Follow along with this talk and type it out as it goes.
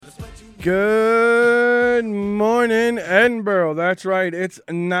Good morning, Edinburgh. That's right. It's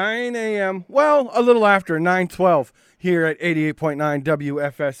 9 a.m. Well, a little after 9:12 here at 88.9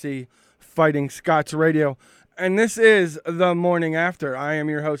 WFSE Fighting Scots Radio. And this is the morning after. I am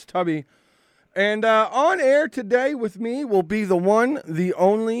your host, Tubby. And on air today with me will be the one, the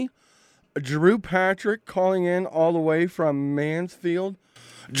only, Drew Patrick, calling in all the way from Mansfield.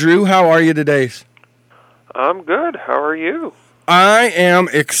 Drew, how are you today? I'm good. How are you? I am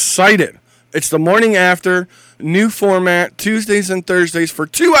excited. It's the morning after, new format, Tuesdays and Thursdays for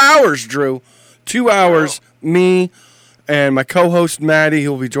 2 hours, Drew. 2 hours, wow. Me and my co-host, Maddie,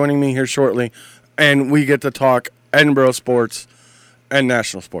 who will be joining me here shortly, and we get to talk Edinburgh sports and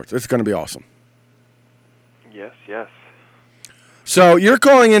national sports. It's going to be awesome. Yes. So you're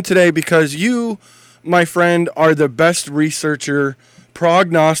calling in today because you, my friend, are the best researcher,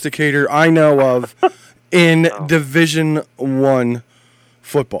 prognosticator I know of in Division I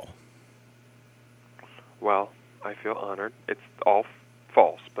football. Well, I feel honored. It's all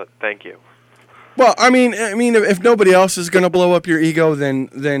false, but thank you. Well, I mean, if nobody else is going to blow up your ego,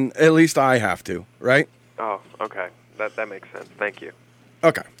 then at least I have to, right? Oh, okay. That makes sense. Thank you.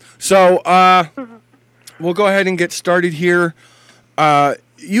 Okay. So, we'll go ahead and get started here.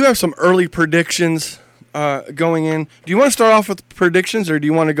 You have some early predictions going in. Do you want to start off with predictions, or do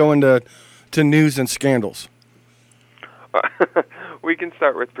you want to go into news and scandals? We can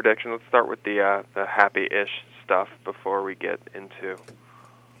start with predictions. Let's start with the happy-ish stuff before we get into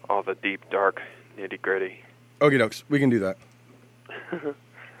all the deep, dark, nitty-gritty. Okie dokes. We can do that.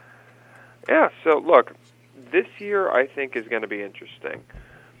 Yeah, so look, this year I think is going to be interesting.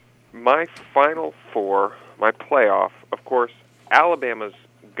 My Final Four, my playoff, of course, Alabama's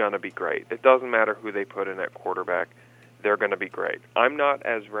going to be great. It doesn't matter who they put in at quarterback. They're going to be great. I'm not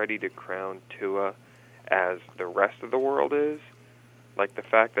as ready to crown Tua as the rest of the world is. Like the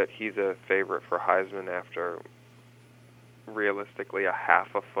fact that he's a favorite for Heisman after realistically a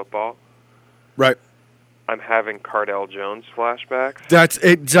half of football. Right. I'm having Cardell Jones flashbacks. That's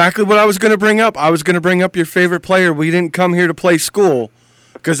exactly what I was going to bring up. I was going to bring up your favorite player. We didn't come here to play school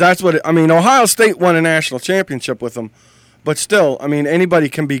because that's what Ohio State won a national championship with them. But still, anybody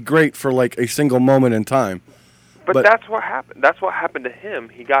can be great for like a single moment in time. But that's what happened. That's what happened to him.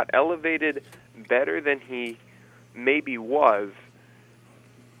 He got elevated better than he maybe was,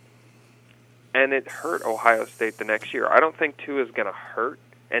 and it hurt Ohio State the next year. I don't think Tua is going to hurt.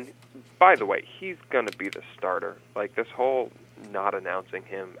 And by the way, he's going to be the starter. Like this whole not announcing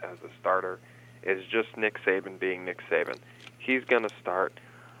him as the starter is just Nick Saban being Nick Saban. He's going to start.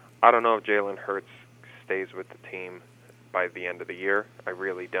 I don't know if Jalen Hurts stays with the team by the end of the year. I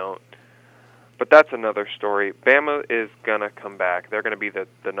really don't. But that's another story. Bama is going to come back. They're going to be the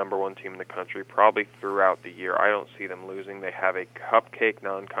number one team in the country probably throughout the year. I don't see them losing. They have a cupcake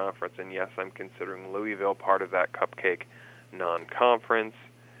non-conference, and yes, I'm considering Louisville part of that cupcake non-conference.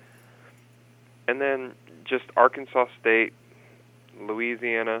 And then just Arkansas State,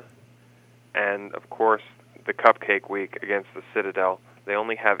 Louisiana, and, of course, the cupcake week against the Citadel. They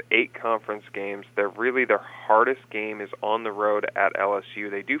only have 8 conference games. Their hardest game is on the road at LSU.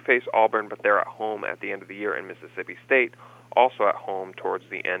 They do face Auburn, but they're at home at the end of the year, and Mississippi State also at home towards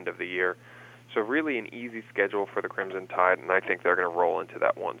the end of the year. So really an easy schedule for the Crimson Tide, and I think they're going to roll into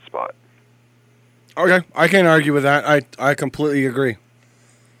that one spot. Okay, I can't argue with that. I completely agree.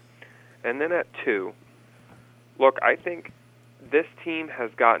 And then at 2, look, I think this team has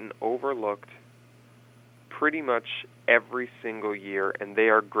gotten overlooked pretty much every single year, and they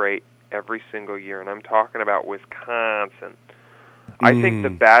are great every single year, and I'm talking about Wisconsin. I think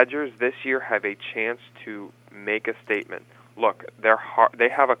the Badgers this year have a chance to make a statement. Look, they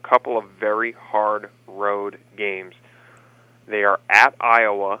have a couple of very hard road games. They are at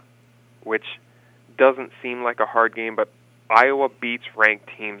Iowa, which doesn't seem like a hard game, but Iowa beats ranked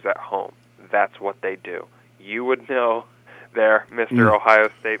teams at home. That's what they do. You would know there, Mr. Ohio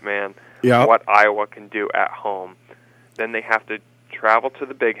State man, what Iowa can do at home. Then they have to travel to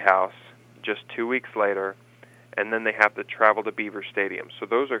the Big House just 2 weeks later, and then they have to travel to Beaver Stadium. So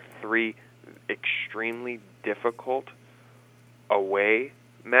those are 3 extremely difficult away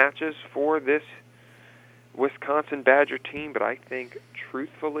matches for this Wisconsin Badger team, but I think,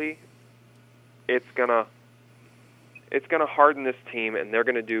 truthfully, it's gonna harden this team, and they're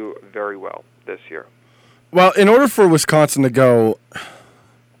gonna do very well this year. Well, in order for Wisconsin to go,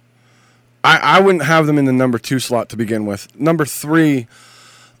 I wouldn't have them in the number 2 slot to begin with. Number 3,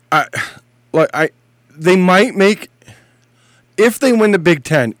 they might make, if they win the Big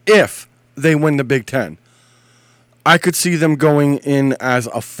Ten, I could see them going in as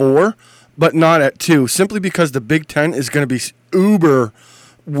a 4, but not at 2, simply because the Big Ten is going to be uber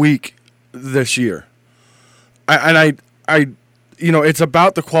weak this year. It's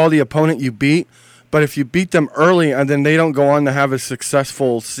about the quality opponent you beat, but if you beat them early and then they don't go on to have a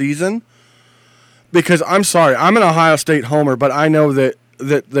successful season, because I'm sorry, I'm an Ohio State homer, but I know that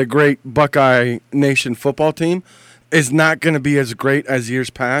the great Buckeye Nation football team is not going to be as great as years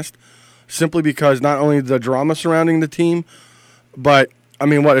past, simply because not only the drama surrounding the team, but,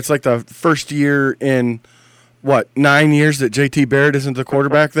 it's like the first year in, 9 years that J.T. Barrett isn't the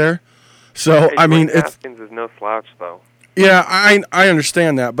quarterback there? So, hey, it's... Haskins is no slouch, though. Yeah, I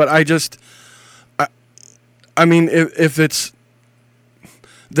understand that, but if it's...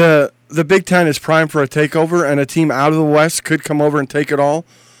 The Big Ten is primed for a takeover, and a team out of the West could come over and take it all,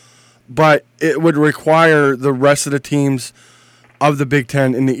 but it would require the rest of the teams of the Big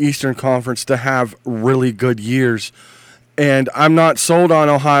Ten in the Eastern Conference to have really good years. And I'm not sold on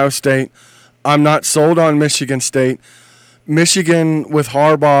Ohio State. I'm not sold on Michigan State. Michigan with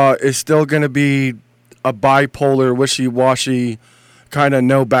Harbaugh is still going to be a bipolar, wishy-washy, kind of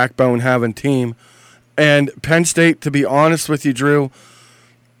no backbone having team. And Penn State, to be honest with you, Drew,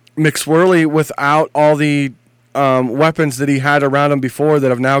 McSwirly, without all the weapons that he had around him before that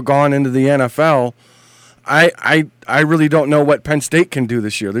have now gone into the NFL, I really don't know what Penn State can do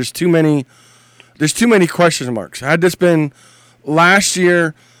this year. There's too many question marks. Had this been last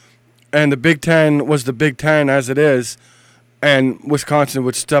year and the Big Ten was the Big Ten as it is, and Wisconsin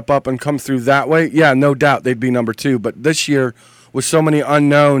would step up and come through that way, yeah, no doubt they'd be number 2. But this year, with so many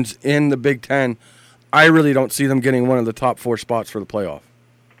unknowns in the Big Ten, I really don't see them getting one of the top 4 spots for the playoff.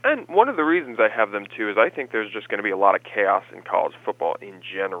 And one of the reasons I have them, too, is I think there's just going to be a lot of chaos in college football in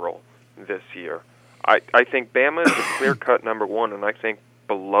general this year. I think Bama is a clear-cut number 1, and I think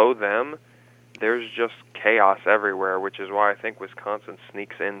below them, there's just chaos everywhere, which is why I think Wisconsin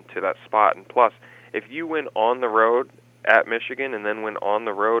sneaks into that spot. And plus, if you win on the road at Michigan and then win on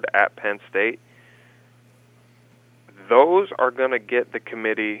the road at Penn State, those are going to get the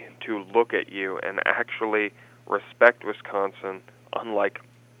committee to look at you and actually respect Wisconsin, unlike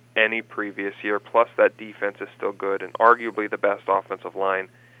any previous year. Plus, that defense is still good, and arguably the best offensive line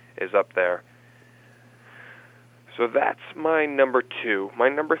is up there. So that's my number 2. My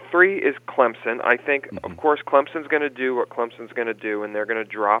number 3 is Clemson. I think, of course, Clemson's going to do what Clemson's going to do, and they're going to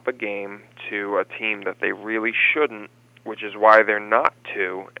drop a game to a team that they really shouldn't, which is why they're not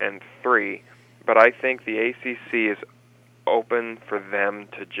 2 and 3. But I think the ACC is open for them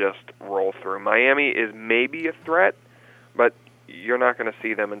to just roll through. Miami is maybe a threat, but you're not going to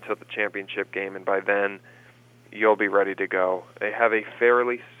see them until the championship game, and by then you'll be ready to go. They have a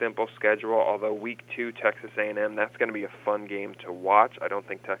fairly simple schedule, although week 2, Texas A&M, that's going to be a fun game to watch. I don't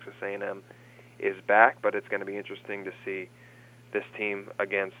think Texas A&M is back, but it's going to be interesting to see this team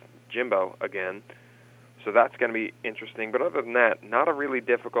against Jimbo again. So that's going to be interesting. But other than that, not a really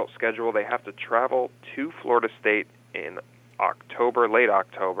difficult schedule. They have to travel to Florida State in October, late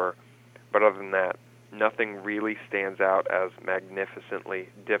October. But other than that, nothing really stands out as magnificently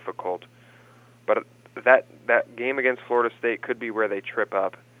difficult. But that game against Florida State could be where they trip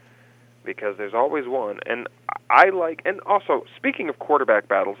up, because there's always one. And and also, speaking of quarterback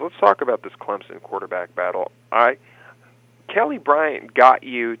battles, let's talk about this Clemson quarterback battle. Kelly Bryant got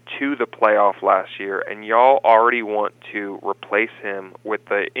you to the playoff last year, and y'all already want to replace him with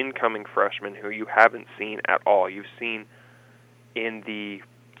the incoming freshman who you haven't seen at all. You've seen in the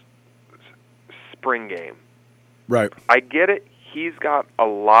spring game. Right. I get it. He's got a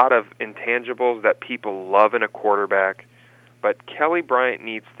lot of intangibles that people love in a quarterback, but Kelly Bryant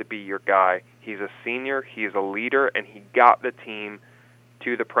needs to be your guy. He's a senior, he's a leader, and he got the team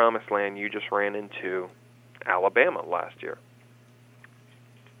to the promised land. You just ran into Alabama last year.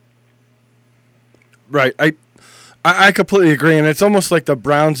 Right. I completely agree, and it's almost like the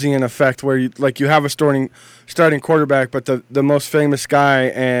Brownsian effect, where you have a starting quarterback, but the most famous guy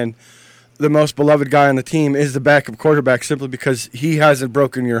and the most beloved guy on the team is the backup quarterback, simply because he hasn't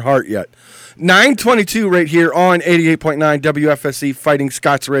broken your heart yet. 9:22 right here on 88.9 WFSC Fighting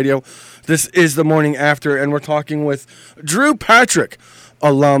Scots Radio. This is the morning after, and we're talking with Drew Patrick,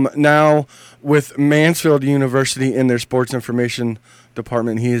 alum now with Mansfield University in their sports information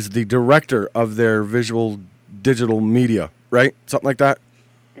department. He is the director of their visual digital media, right? Something like that?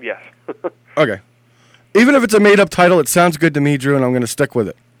 Yes. Okay. Even if it's a made-up title, it sounds good to me, Drew, and I'm going to stick with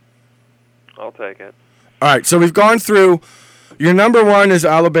it. I'll take it. All right, so we've gone through. Your number 1 is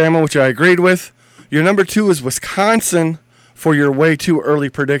Alabama, which I agreed with. Your number 2 is Wisconsin for your way too early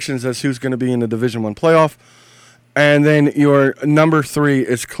predictions as who's going to be in the Division I playoff. And then your number 3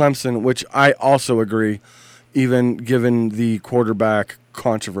 is Clemson, which I also agree, even given the quarterback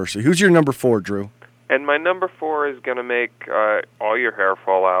controversy. Who's your number 4, Drew? And my number 4 is going to make all your hair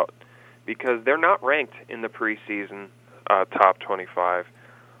fall out. because they're not ranked in the preseason top 25.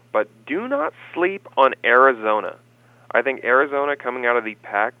 But do not sleep on Arizona. I think Arizona coming out of the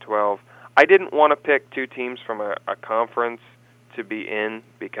Pac-12, I didn't want to pick two teams from a conference to be in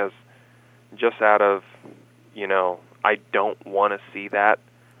because just out of, I don't want to see that.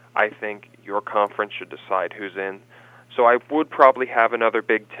 I think your conference should decide who's in. So I would probably have another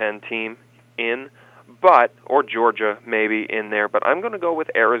Big Ten team in, or Georgia maybe in there, but I'm going to go with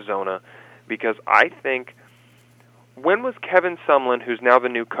Arizona because I think, when was Kevin Sumlin, who's now the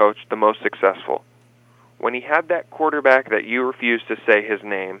new coach, the most successful? When he had that quarterback that you refused to say his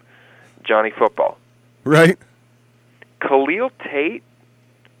name, Johnny Football. Right. Khalil Tate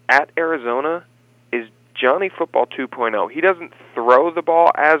at Arizona is Johnny Football 2.0. He doesn't throw the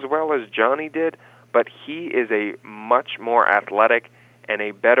ball as well as Johnny did, but he is a much more athletic and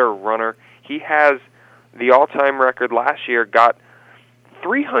a better runner. He has the all-time record last year, got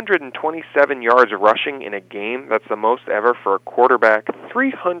 327 yards rushing in a game. That's the most ever for a quarterback.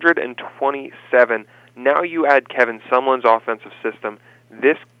 327. Now you add Kevin Sumlin's offensive system.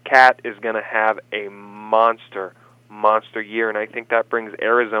 This cat is going to have a monster year, and I think that brings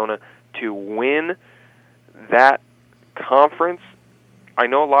Arizona to win that conference. I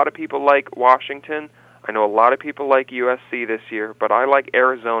know a lot of people like Washington. I know a lot of people like USC this year, but I like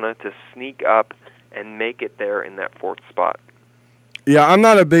Arizona to sneak up and make it there in that fourth spot. Yeah, I'm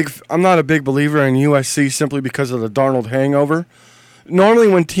not a big believer in USC simply because of the Darnold hangover. Normally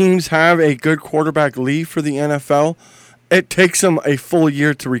when teams have a good quarterback leave for the NFL, it takes them a full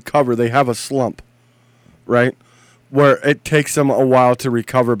year to recover. They have a slump, right? Where it takes them a while to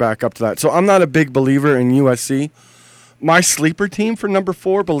recover back up to that. So I'm not a big believer in USC. My sleeper team for number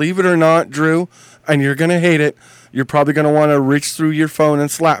 4, believe it or not, Drew, and you're going to hate it. You're probably going to want to reach through your phone and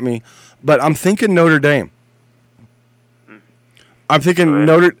slap me, but I'm thinking Notre Dame. I'm thinking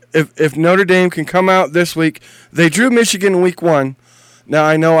if Notre Dame can come out this week, they drew Michigan week 1. Now,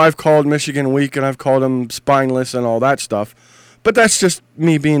 I know I've called Michigan weak and I've called them spineless and all that stuff, but that's just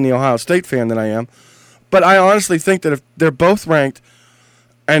me being the Ohio State fan that I am. But I honestly think that if they're both ranked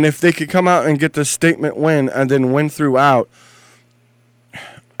and if they could come out and get this statement win and then win throughout,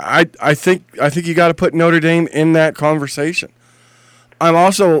 I think you got to put Notre Dame in that conversation.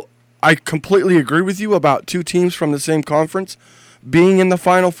 I completely agree with you about two teams from the same conference being in the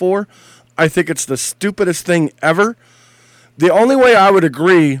Final Four. I think it's the stupidest thing ever. The only way I would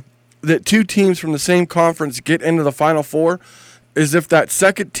agree that two teams from the same conference get into the Final Four is if that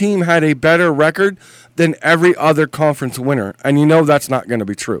second team had a better record than every other conference winner. And you know that's not going to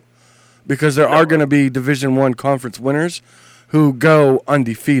be true because there are going to be Division I conference winners who go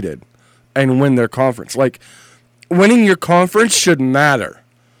undefeated and win their conference. Like, winning your conference should matter.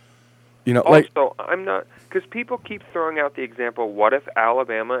 Also, I'm not, because people keep throwing out the example, what if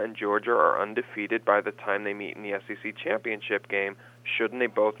Alabama and Georgia are undefeated by the time they meet in the SEC championship game? Shouldn't they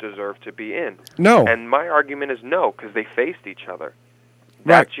both deserve to be in? No. And my argument is no, because they faced each other.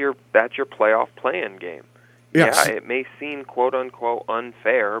 Right. That's your playoff play-in game. Yes. Yeah, it may seem quote-unquote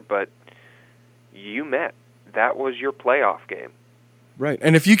unfair, but you met. That was your playoff game. Right.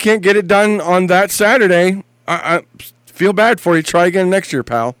 And if you can't get it done on that Saturday, I feel bad for you. Try again next year,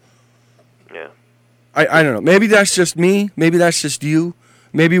 pal. Yeah. I don't know. Maybe that's just me. Maybe that's just you.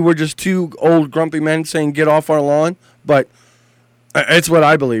 Maybe we're just two old grumpy men saying get off our lawn. But it's what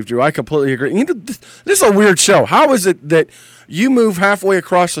I believe, Drew. I completely agree. This is a weird show. How is it that you move halfway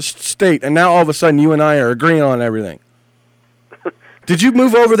across the state and now all of a sudden you and I are agreeing on everything? Did you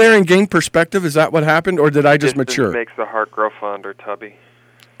move over there and gain perspective? Is that what happened, or did I just mature? Distance makes the heart grow fonder, Tubby.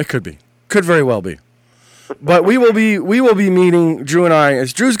 It could be. Could very well be. But we will be meeting, Drew and I,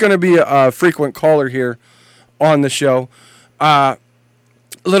 as Drew's going to be a frequent caller here on the show. A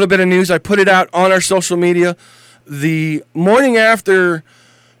little bit of news. I put it out on our social media. The morning after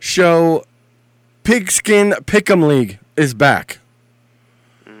show, Pigskin Pick'em League is back.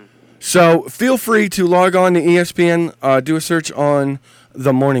 So feel free to log on to ESPN, do a search on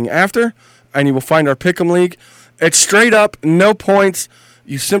the morning after, and you will find our Pick'em League. It's straight up, no points.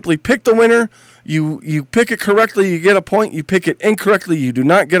 You simply pick the winner. You pick it correctly, you get a point. You pick it incorrectly, you do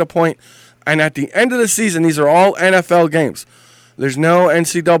not get a point. And at the end of the season, these are all NFL games. There's no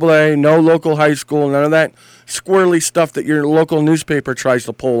NCAA, no local high school, none of that squirrely stuff that your local newspaper tries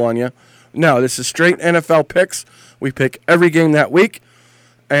to pull on you. No, this is straight NFL picks. We pick every game that week,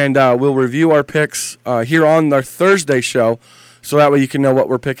 and we'll review our picks here on our Thursday show, so that way you can know what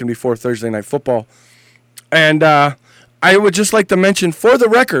we're picking before Thursday Night Football. And I would just like to mention, for the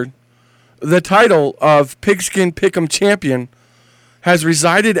record, the title of Pigskin Pick'em Champion has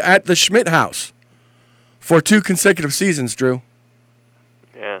resided at the Schmidt House for 2 consecutive seasons, Drew.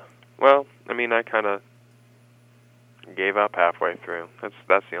 Yeah. Well, mean, I kind of gave up halfway through.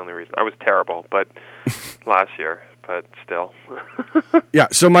 That's the only reason. I was terrible, but last year, but still. Yeah,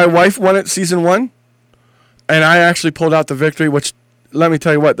 so my wife won it season 1, and I actually pulled out the victory, which, let me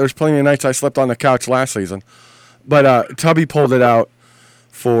tell you what, there's plenty of nights I slept on the couch last season. But Tubby pulled it out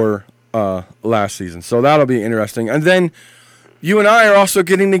for last season, so that'll be interesting. And then you and I are also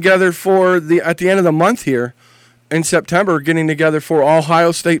getting together at the end of the month here in September, getting together for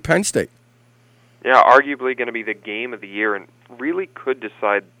Ohio State, Penn State. Yeah, arguably going to be the game of the year and really could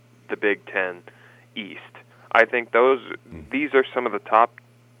decide the Big Ten East. I think these are some of the top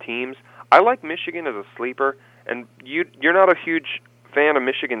teams. I like Michigan as a sleeper, and you're not a huge fan of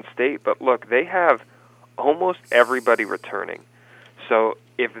Michigan State, but look, they have almost everybody returning. So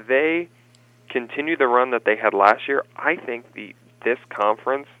if they continue the run that they had last year, I think this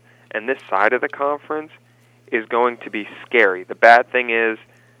conference and this side of the conference is going to be scary. The bad thing is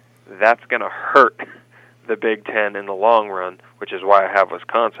that's going to hurt the Big Ten in the long run, which is why I have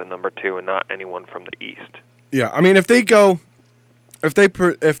Wisconsin number 2 and not anyone from the East. Yeah, I mean, if they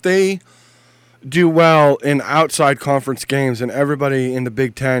do well in outside conference games and everybody in the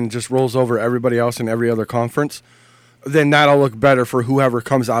Big Ten just rolls over everybody else in every other conference, then that'll look better for whoever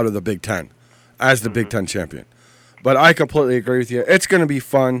comes out of the Big Ten as the Big Ten champion. But I completely agree with you. It's going to be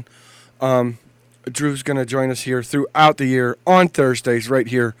fun. Drew's going to join us here throughout the year on Thursdays right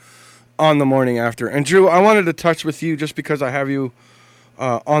here on the morning after. And Drew, I wanted to touch with you just because I have you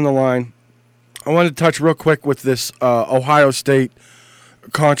on the line. I wanted to touch real quick with this Ohio State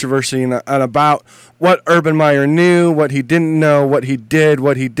controversy and about what Urban Meyer knew, what he didn't know, what he did,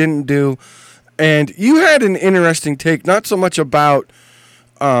 what he didn't do. And you had an interesting take, not so much about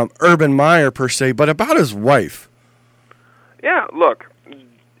Urban Meyer per se, but about his wife. Yeah, look,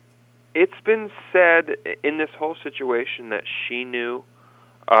 it's been said in this whole situation that she knew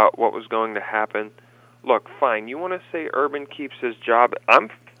what was going to happen. Look, fine, you want to say Urban keeps his job? I'm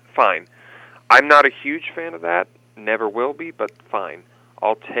fine. I'm not a huge fan of that, never will be, but fine.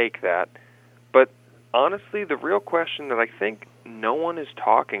 I'll take that. But honestly, the real question that I think no one is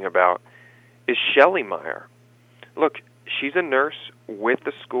talking about is Shelley Meyer. Look, she's a nurse with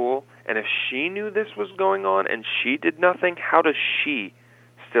the school, and if she knew this was going on and she did nothing, how does she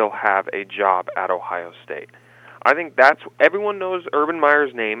still have a job at Ohio State? I think everyone knows Urban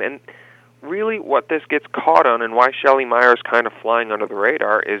Meyer's name, and really what this gets caught on and why Shelley Meyer is kind of flying under the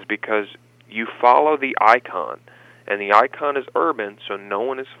radar is because you follow the icon, and the icon is Urban, so no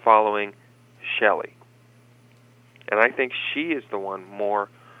one is following Shelley. And I think she is the one more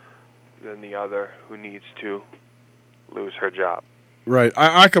than the other who needs to lose her job. Right.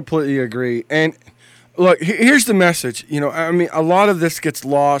 I completely agree. And look, here's the message. I mean, a lot of this gets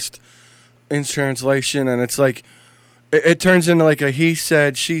lost in translation, and it's like it turns into like a he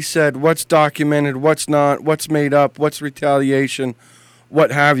said, she said, what's documented, what's not, what's made up, what's retaliation,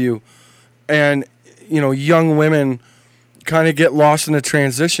 what have you. And, young women kind of get lost in the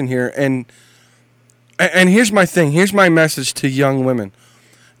transition here. And here's my thing. Here's my message to young women.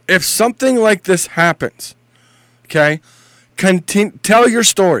 If something like this happens, okay, tell your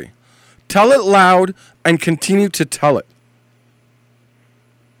story. Tell it loud and continue to tell it.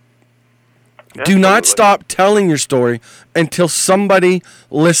 Do not stop telling your story until somebody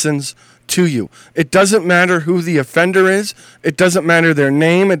listens to you. It doesn't matter who the offender is. It doesn't matter their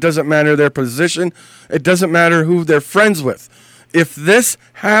name. It doesn't matter their position. It doesn't matter who they're friends with. If this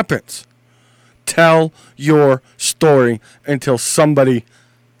happens, tell your story until somebody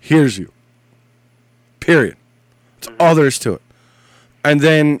hears you. Period. That's all there is to it. And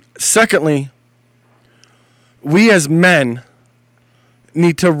then, secondly, we as men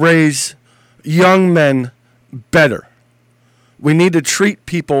need to raise young men better. We need to treat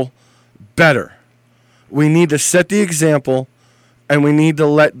people better. We need to set the example, and we need to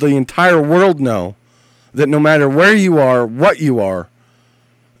let the entire world know that no matter where you are, what you are,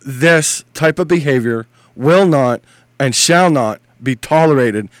 this type of behavior will not and shall not be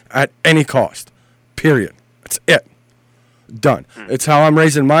tolerated at any cost. Period. That's it. Done. It's how I'm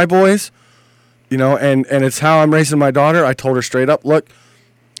raising my boys, and it's how I'm raising my daughter. I told her straight up, look,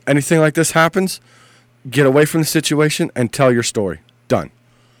 anything like this happens, get away from the situation and tell your story. Done.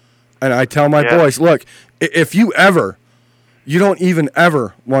 And I tell my boys, look, if you don't even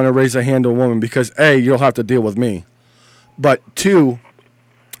ever want to raise a hand to a woman because, A, you'll have to deal with me. But 2,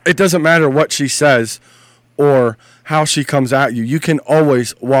 it doesn't matter what she says or how she comes at you. You can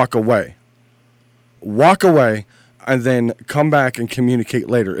always walk away. Walk away and then come back and communicate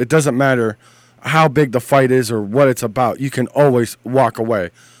later. It doesn't matter how big the fight is or what it's about. You can always walk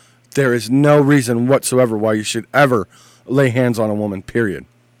away. There is no reason whatsoever why you should ever lay hands on a woman, period.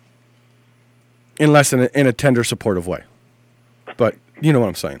 unless in a tender, supportive way. But you know what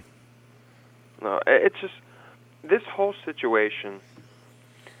I'm saying. No, it's just this whole situation,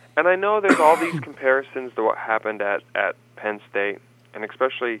 and I know there's all these comparisons to what happened at Penn State, and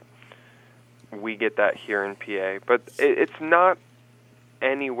especially we get that here in PA, but it's not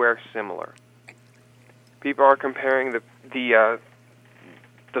anywhere similar. People are comparing the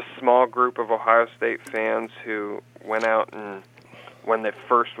small group of Ohio State fans who went out and, when it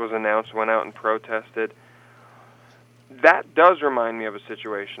first was announced, went out and protested. That does remind me of a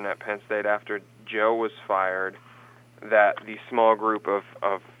situation at Penn State after Joe was fired, that the small group of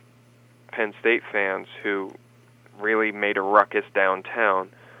Penn State fans who really made a ruckus downtown.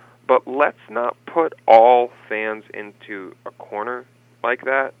 But let's not put all fans into a corner like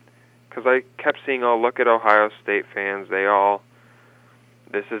that, because I kept seeing, oh, look at Ohio State fans,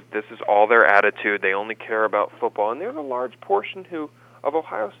 this is all their attitude, they only care about football. And there's a large portion of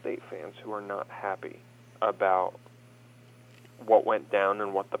Ohio State fans who are not happy about what went down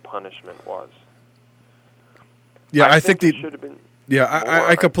and what the punishment was. Yeah, I think it should have been. Yeah,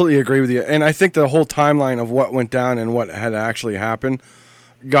 I completely agree with you. And I think the whole timeline of what went down and what had actually happened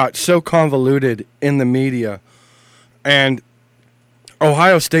got so convoluted in the media. And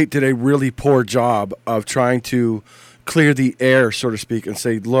Ohio State did a really poor job of trying to clear the air, so to speak, and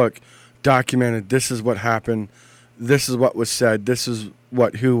say, look, documented, this is what happened, this is what was said, this is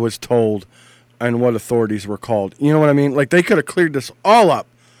who was told, and what authorities were called. You know what I mean? Like, they could have cleared this all up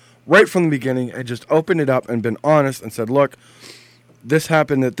right from the beginning and just opened it up and been honest and said, look, this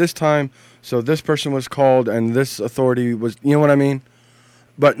happened at this time, so this person was called and this authority was, you know what I mean?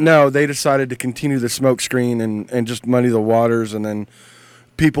 But no, they decided to continue the smokescreen and just muddy the waters, and then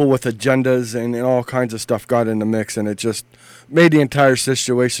people with agendas and all kinds of stuff got in the mix, and it just made the entire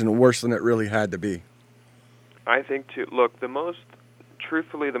situation worse than it really had to be. I think, too, look,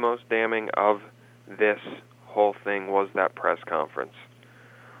 truthfully, the most damning of this whole thing was that press conference.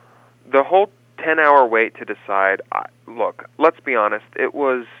 The whole 10-hour wait to decide, look, let's be honest, it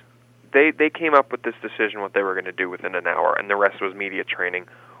was, they came up with this decision what they were going to do within an hour, and the rest was media training,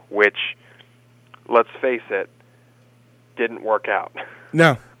 which, let's face it, didn't work out.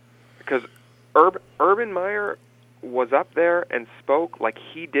 No. Because Urban Meyer was up there and spoke like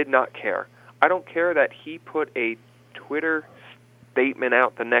he did not care. I don't care that he put a Twitter statement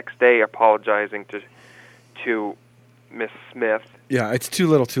out the next day apologizing to Miss Smith. Yeah, it's too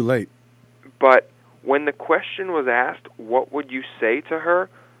little too late. But when the question was asked, what would you say to her?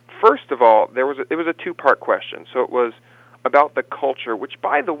 First of all, it was a two-part question. So it was about the culture, which,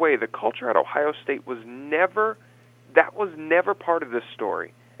 by the way, the culture at Ohio State was never part of this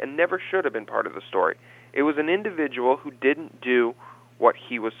story and never should have been part of the story. It was an individual who didn't do what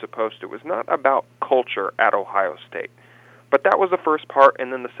he was supposed to. It was not about culture at Ohio State. But that was the first part,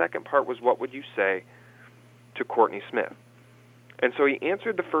 and then the second part was, what would you say to Courtney Smith? And so he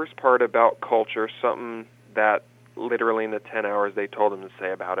answered the first part about culture, something that literally in the 10 hours they told him to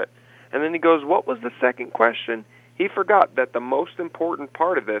say about it. And then he goes, what was the second question? He forgot that the most important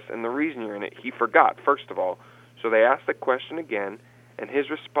part of this, and the reason you're in it, he forgot, first of all. So they asked the question again, and his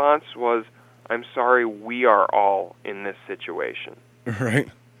response was, I'm sorry, we are all in this situation. Right.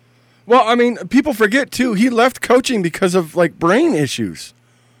 Well, I mean, people forget, too, he left coaching because of, brain issues.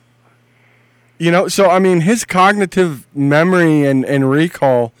 You know, so, I mean, his cognitive memory and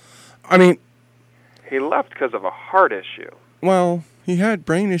recall, I mean... He left because of a heart issue. Well, he had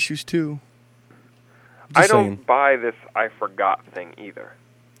brain issues, too. I don't buy this I forgot thing, either.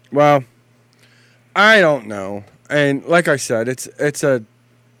 Well, I don't know. And like I said, it's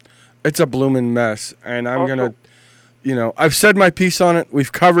a blooming mess. And I'm going to, you know, I've said my piece on it.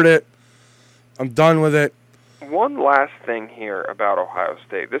 We've covered it. I'm done with it. One last thing here about Ohio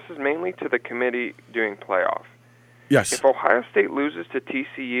State. This is mainly to the committee doing playoff. Yes. If Ohio State loses to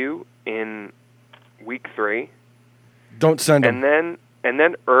TCU in week 3, don't send them. And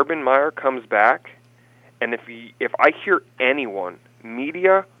then Urban Meyer comes back, and if I hear anyone,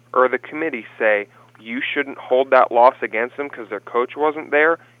 media or the committee, say you shouldn't hold that loss against them because their coach wasn't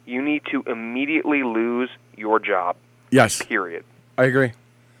there, you need to immediately lose your job. Yes. Period. I agree.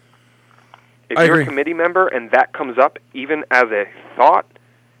 If you're a committee member and that comes up even as a thought,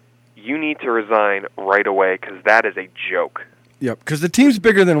 you need to resign right away because that is a joke. Yep, because the team's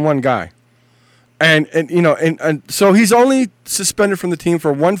bigger than one guy. And you know, and so he's only suspended from the team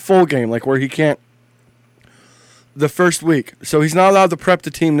for one full game, where he can't the first week. So he's not allowed to prep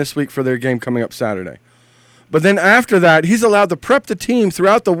the team this week for their game coming up Saturday. But then after that, he's allowed to prep the team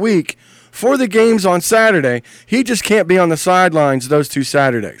throughout the week for the games on Saturday. He just can't be on the sidelines those 2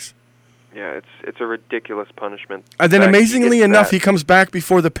 Saturdays. Yeah, it's a ridiculous punishment. And then amazingly enough, he comes back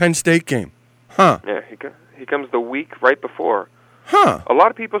before the Penn State game. Huh. Yeah, he comes the week right before. Huh. A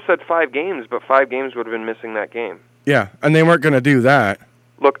lot of people said 5 games, but 5 games would have been missing that game. Yeah, and they weren't going to do that.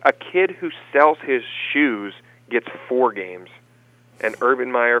 Look, a kid who sells his shoes gets 4 games, and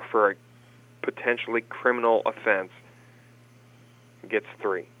Urban Meyer, for a potentially criminal offense, gets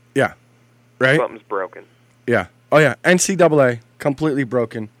 3. Yeah. Right? Something's broken. Yeah. Oh, yeah. NCAA, completely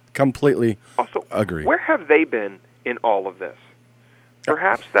broken. Completely Also, agree. Where have they been in all of this?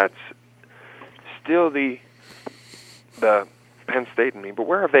 Perhaps that's still the Penn State in me, but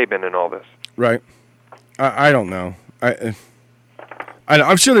where have they been in all this? Right. I don't know.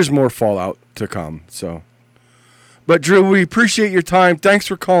 I'm sure there's more fallout to come. So, but Drew, we appreciate your time. Thanks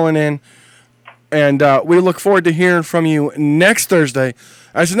for calling in, and we look forward to hearing from you next Thursday.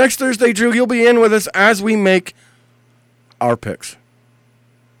 As next Thursday, Drew, you'll be in with us as we make our picks.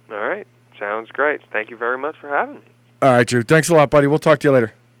 All right. Sounds great. Thank you very much for having me. All right, Drew. Thanks a lot, buddy. We'll talk to you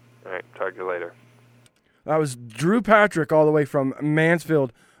later. All right. Talk to you later. That was Drew Patrick, all the way from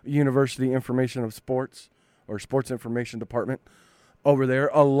Mansfield University Information of Sports, or Sports Information Department over there,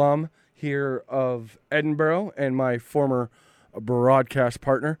 alum here of Edinboro and my former broadcast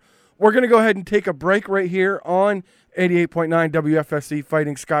partner. We're going to go ahead and take a break right here on 88.9 WFSC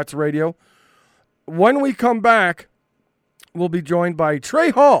Fighting Scots Radio. When we come back, we'll be joined by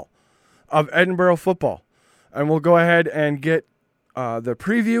Trey Hall of Edinboro football, and we'll go ahead and get the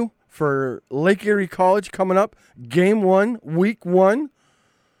preview for Lake Erie College coming up, Game 1, Week 1.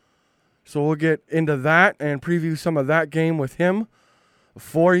 So we'll get into that and preview some of that game with him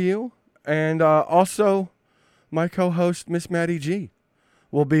for you. And also, my co-host, Miss Maddie G,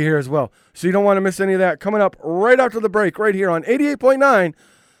 will be here as well. So you don't want to miss any of that. Coming up right after the break, right here on 88.9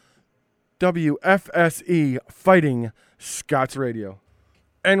 WFSE Fighting Scots Radio.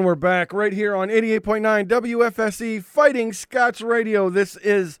 And we're back right here on 88.9 WFSE Fighting Scots Radio. This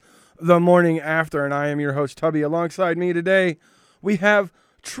is the morning after, and I am your host, Tubby. Alongside me today, we have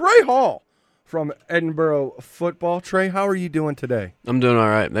Trey Hall from Edinboro football. Trey, how are you doing today? I'm doing all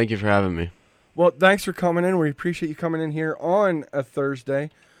right. Thank you for having me. Well, thanks for coming in. We appreciate you coming in here on a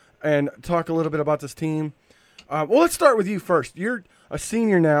Thursday and talk a little bit about this team. Well, let's start with you first. You're a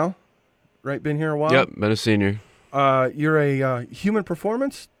senior now, right? Been here a while? Yep, been a senior. You're a human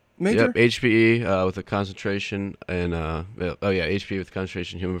performance major? Yep, HPE with a concentration in, HPE with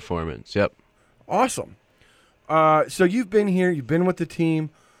concentration in human performance. Yep. Awesome. So you've been here. You've been with the team.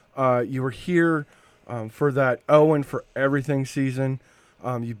 You were here for that Owen for everything season.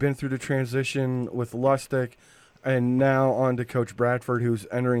 You've been through the transition with Lustig, and now on to Coach Bradford, who's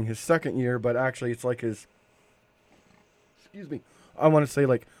entering his second year, but actually it's like his, I want to say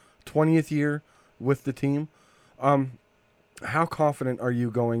like 20th year with the team. How confident are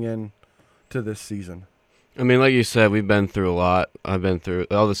you going in to this season? I mean, like you said, we've been through a lot. I've been through,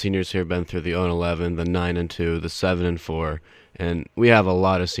 all the seniors here have been through the 0-11, the 9-2, the 7-4, and we have a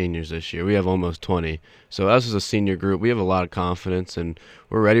lot of seniors this year. We have almost 20. So us as a senior group, we have a lot of confidence, and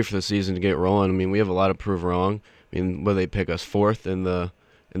we're ready for the season to get rolling. I mean, we have a lot to prove wrong. I mean, will they pick us 4th in the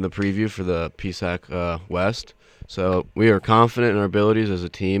preview for the PSAC West? So we are confident in our abilities as a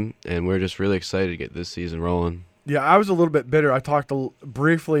team, and we're just really excited to get this season rolling. Yeah, I was a little bit bitter. I talked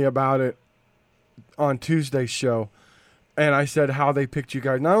briefly about it on Tuesday's show, and I said how they picked you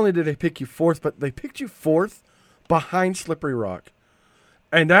guys. Not only did they pick you 4th, but they picked you 4th behind Slippery Rock.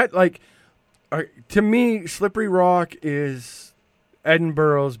 And that, to me, Slippery Rock is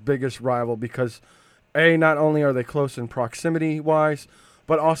Edinboro's biggest rival because, A, not only are they close in proximity-wise,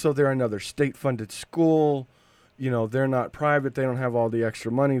 but also they're another state-funded school. You know, they're not private. They don't have all the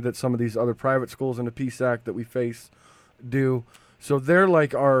extra money that some of these other private schools in the PSAC that we face do. So they're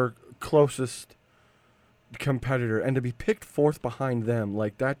like our closest competitor. And to be picked 4th behind them,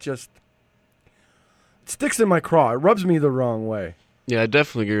 like that just sticks in my craw. It rubs me the wrong way. Yeah, I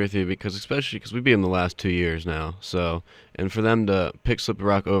definitely agree with you especially because we've been in the last 2 years now. So, and for them to pick Slippery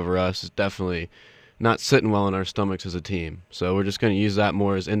Rock over us is definitely not sitting well in our stomachs as a team. So we're just going to use that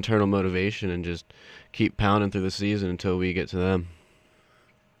more as internal motivation and just keep pounding through the season until we get to them.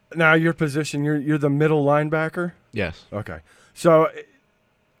 Now, your position, you're the middle linebacker? Yes. Okay. So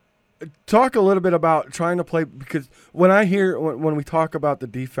talk a little bit about trying to play, because when we talk about the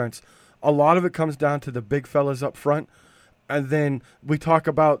defense, a lot of it comes down to the big fellas up front, and then we talk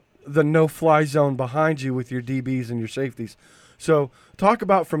about the no-fly zone behind you with your DBs and your safeties. So talk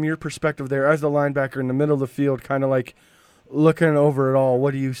about, from your perspective there as the linebacker in the middle of the field, kind of like looking over it all,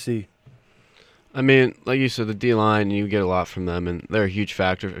 what do you see? I mean, like you said, the D-line, you get a lot from them, and they're a huge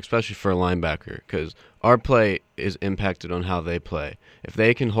factor, especially for a linebacker, because our play is impacted on how they play. If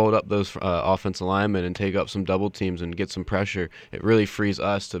they can hold up those offensive linemen and take up some double teams and get some pressure, it really frees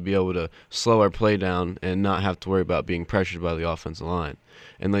us to be able to slow our play down and not have to worry about being pressured by the offensive line.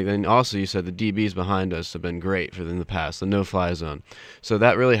 And then also you said the DBs behind us have been great in the past, the no-fly zone. So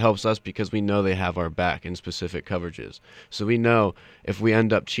that really helps us because we know they have our back in specific coverages. So we know if we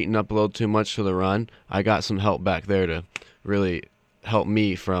end up cheating up a little too much to the run, I got some help back there to really help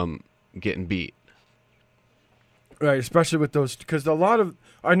me from getting beat. Right, especially with those, because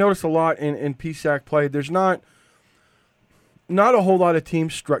I noticed a lot in PSAC play, there's not a whole lot of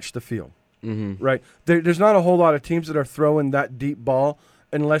teams stretch the field. Mm-hmm. Right, there's not a whole lot of teams that are throwing that deep ball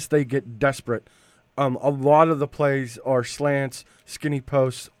unless they get desperate. A lot of the plays are slants, skinny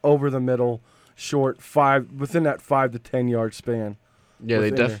posts, over the middle, short, within that 5 to 10 yard span. Yeah,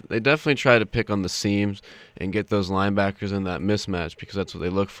 they definitely try to pick on the seams and get those linebackers in that mismatch because that's what they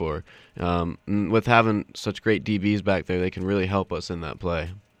look for. With having such great DBs back there, they can really help us in that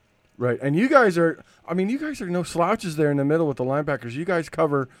play. Right, and you guys are no slouches there in the middle with the linebackers. You guys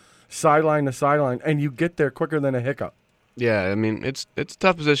cover sideline to sideline, and you get there quicker than a hiccup. Yeah, I mean, it's a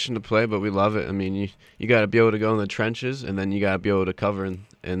tough position to play, but we love it. I mean, you got to be able to go in the trenches, and then you got to be able to cover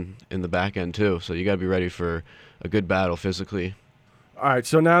in the back end too. So you got to be ready for a good battle physically. All right,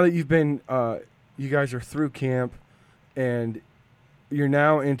 so now that you've been, you guys are through camp, and you're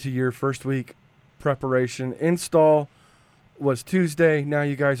now into your first week preparation. Install was Tuesday. Now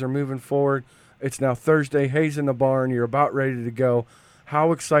you guys are moving forward. It's now Thursday. Hay's in the barn. You're about ready to go.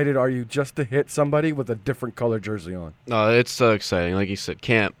 How excited are you just to hit somebody with a different color jersey on? Oh, it's so exciting. Like you said,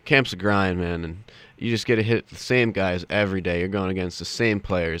 camp's a grind, man, and you just get to hit the same guys every day. You're going against the same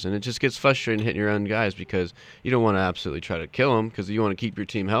players, and it just gets frustrating hitting your own guys because you don't want to absolutely try to kill them because you want to keep your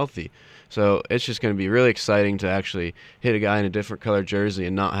team healthy. So it's just going to be really exciting to actually hit a guy in a different color jersey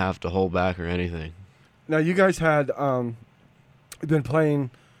and not have to hold back or anything. Now, you guys had been playing,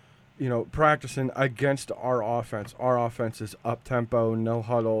 practicing against our offense. Our offense is up-tempo, no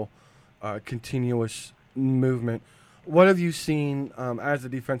huddle, continuous movement. What have you seen as a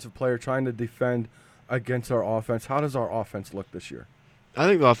defensive player trying to defend against our offense? How does our offense look this year? I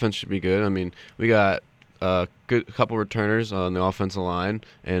think the offense should be good. I mean, we got a couple returners on the offensive line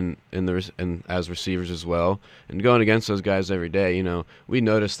and as receivers as well. And going against those guys every day, we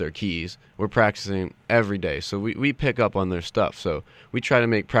notice their keys. We're practicing every day, so we pick up on their stuff. So we try to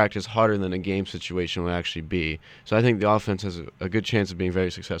make practice harder than a game situation will actually be. So I think the offense has a good chance of being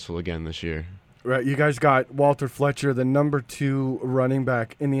very successful again this year. Right, you guys got Walter Fletcher, the number 2 running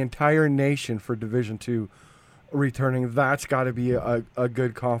back in the entire nation for Division II, returning. That's got to be a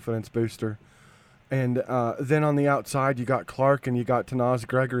good confidence booster. And then on the outside, you got Clark and you got Tanaz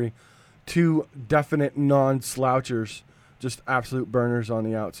Gregory, 2 definite non-slouchers, just absolute burners on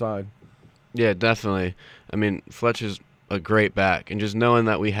the outside. Yeah, definitely. I mean, Fletcher's a great back, and just knowing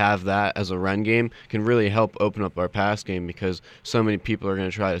that we have that as a run game can really help open up our pass game because so many people are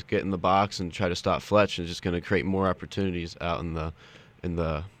going to try to get in the box and try to stop Fletch, and it's just going to create more opportunities out in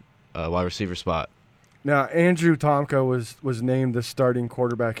the wide receiver spot. Now, Andrew Tomko was named the starting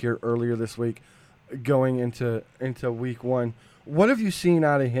quarterback here earlier this week, going into week 1. What have you seen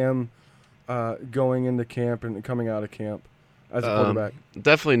out of him going into camp and coming out of camp as a quarterback?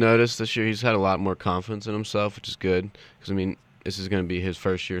 Definitely noticed this year he's had a lot more confidence in himself, which is good because, I mean, this is going to be his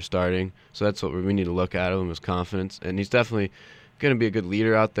first year starting. So that's what we need to look at him, is confidence. And he's definitely going to be a good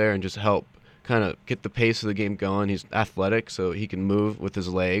leader out there and just help kind of get the pace of the game going. He's athletic, so he can move with his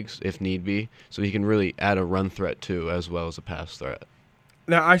legs if need be. So he can really add a run threat too as well as a pass threat.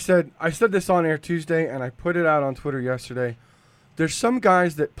 Now, I said this on air Tuesday, and I put it out on Twitter yesterday. There's some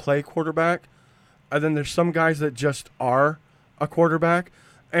guys that play quarterback, and then there's some guys that just are a quarterback.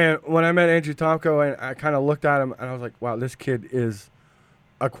 And when I met Andrew Tomko, and I kind of looked at him, and I was like, wow, this kid is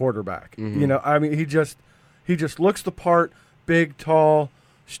a quarterback. Mm-hmm. I mean, he just looks the part, big, tall,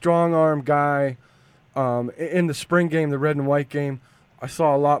 strong arm guy. In the spring game, the red and white game, I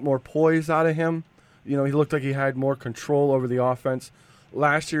saw a lot more poise out of him. He looked like he had more control over the offense.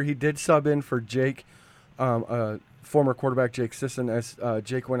 Last year, he did sub in for Jake, former quarterback Jake Sisson, as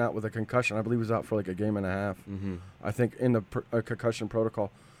Jake went out with a concussion. I believe he was out for like a game and a half, I think, in the concussion protocol.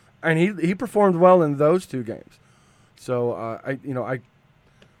 And he performed well in those 2 games. So,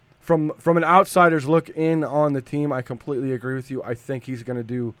 from an outsider's look in on the team, I completely agree with you. I think he's going to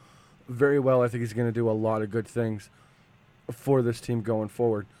do very well. I think he's going to do a lot of good things for this team going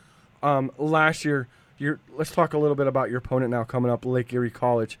forward. Last year, let's talk a little bit about your opponent now coming up, Lake Erie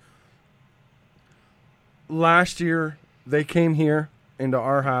College. Last year, they came here into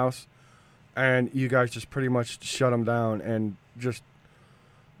our house, and you guys just pretty much shut them down and just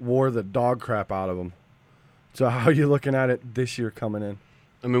wore the dog crap out of them. So how are you looking at it this year coming in?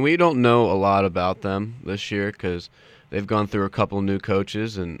 I mean, we don't know a lot about them this year because they've gone through a couple new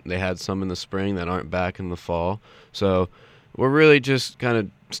coaches, and they had some in the spring that aren't back in the fall. So we're really just kind of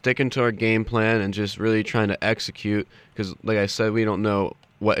sticking to our game plan and just really trying to execute because, like I said, we don't know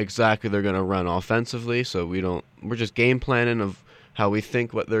what exactly they're going to run offensively. So we're just game planning of how we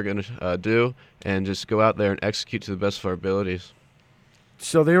think what they're going to do and just go out there and execute to the best of our abilities.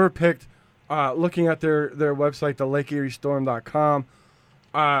 So they were picked, looking at their website, the LakeErieStorm.com.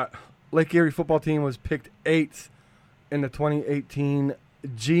 Lake Erie football team was picked 8th in the 2018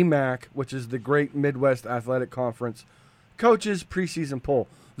 GMAC, which is the Great Midwest Athletic Conference coaches preseason poll.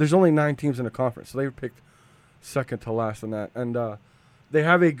 There's only 9 teams in the conference, so they were picked second to last in that. And they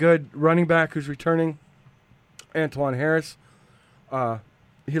have a good running back who's returning, Antoine Harris.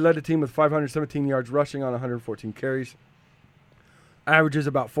 He led the team with 517 yards rushing on 114 carries. Averages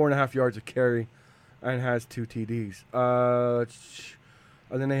about 4.5 yards a carry and has 2 TDs.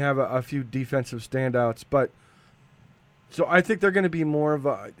 And then they have a few defensive standouts. But so I think they're going to be more of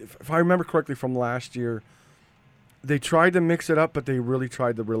a, if I remember correctly from last year, they tried to mix it up, but they really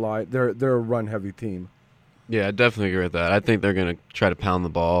tried to rely. They're a run-heavy team. Yeah, I definitely agree with that. I think they're going to try to pound the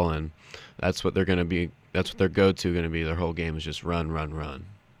ball, and that's what they're going to be. That's what their go-to going to be. Their whole game is just run, run, run.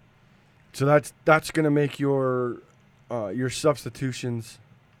 So that's going to make your substitutions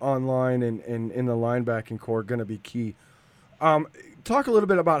online and in the linebacking core going to be key. Talk a little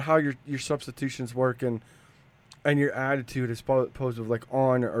bit about how your substitutions work and your attitude as opposed to like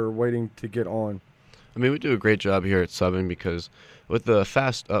on or waiting to get on. I mean, we do a great job here at subbing because with the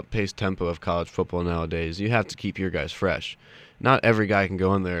fast up-paced tempo of college football nowadays, you have to keep your guys fresh. Not every guy can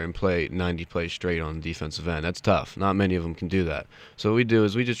go in there and play 90 plays straight on the defensive end. That's tough. Not many of them can do that. So what we do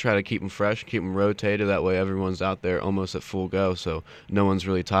is we just try to keep them fresh, keep them rotated. That way everyone's out there almost at full go, so no one's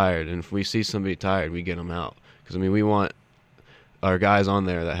really tired. And if we see somebody tired, we get them out. Because, I mean, we want our guys on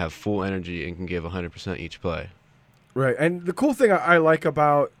there that have full energy and can give 100% each play. Right. And the cool thing I like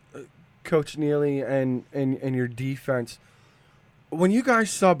about Coach Neely and your defense, when you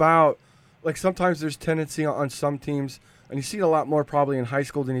guys sub out, like sometimes there's tendency on some teams, and you see it a lot more probably in high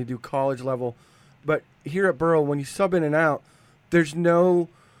school than you do college level. But here at Burrow, when you sub in and out, there's no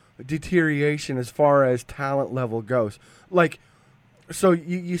deterioration as far as talent level goes. Like, so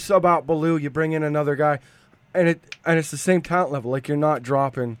you sub out Ballou, you bring in another guy, and it's the same talent level. Like, you're not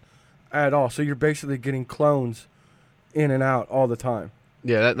dropping at all. So you're basically getting clones in and out all the time.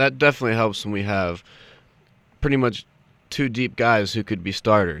 Yeah, that definitely helps when we have pretty much 2 deep guys who could be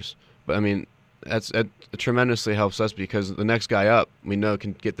starters. But, I mean, it tremendously helps us because the next guy up, we know,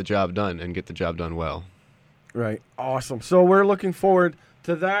 can get the job done and get the job done well. Right. Awesome. So we're looking forward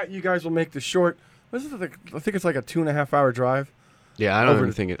to that. You guys will make the short, I think it's like a 2.5 hour drive. Yeah,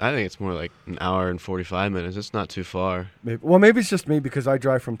 I think it's more like an hour and 45 minutes. It's not too far. Maybe it's just me because I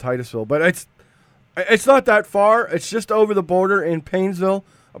drive from Titusville, but it's not that far. It's just over the border in Paynesville,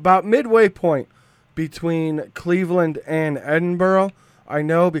 about midway point between Cleveland and Edinboro. I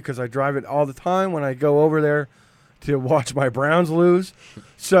know because I drive it all the time when I go over there to watch my Browns lose.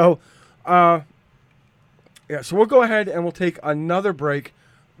 So, so we'll go ahead and we'll take another break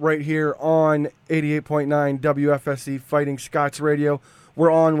right here on 88.9 WFSC Fighting Scots Radio.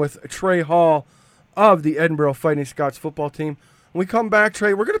 We're on with Trey Hall of the Edinboro Fighting Scots football team. When we come back,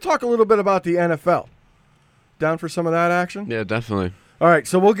 Trey, we're going to talk a little bit about the NFL. Down for some of that action? Yeah, definitely. All right,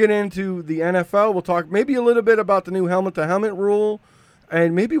 so we'll get into the NFL. We'll talk maybe a little bit about the new helmet-to-helmet rule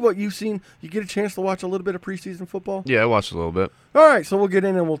and maybe what you've seen. You get a chance to watch a little bit of preseason football? Yeah, I watched a little bit. All right, so we'll get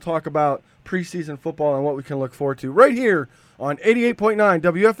in and we'll talk about preseason football and what we can look forward to right here on 88.9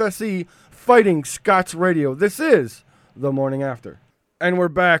 WFSC Fighting Scots Radio. This is The Morning After. And we're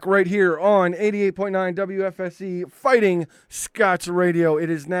back right here on 88.9 WFSC Fighting Scots Radio. It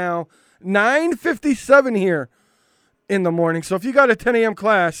is now 9:57 here in the morning. So if you got a 10 a.m.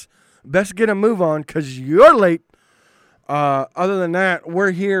 class, best get a move on because you're late. Other than that,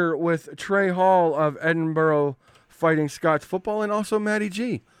 we're here with Trey Hall of Edinboro Fighting Scots Football and also Matty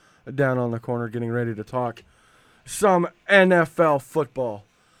G down on the corner getting ready to talk some NFL football.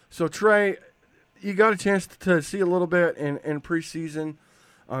 So, Trey, you got a chance to see a little bit in preseason.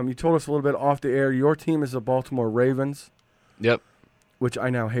 You told us a little bit off the air. Your team is the Baltimore Ravens. Yep. Which I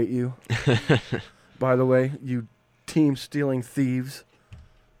now hate you. By the way, you team-stealing thieves.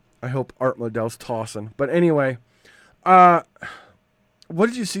 I hope Art Modell's tossing. But anyway, what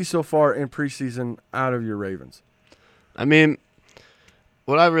did you see so far in preseason out of your Ravens? I mean,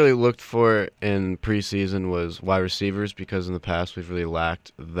 what I really looked for in preseason was wide receivers because in the past we've really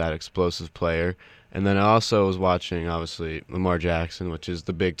lacked that explosive player. And then I also was watching, obviously, Lamar Jackson, which is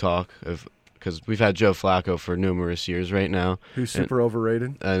the big talk of because we've had Joe Flacco for numerous years right now. Who's super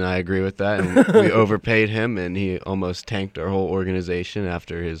overrated. And I agree with that. And we overpaid him, and he almost tanked our whole organization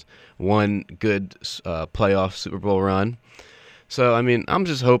after his one good playoff Super Bowl run. So, I mean, I'm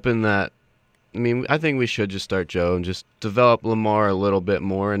just hoping that, I think we should just start Joe and just develop Lamar a little bit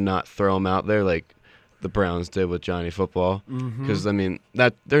more and not throw him out there like the Browns did with Johnny Football. Because,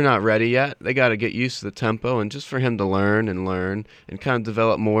 that they're not ready yet. They got to get used to the tempo, and just for him to learn and kind of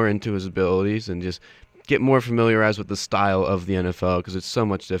develop more into his abilities and just get more familiarized with the style of the NFL, because it's so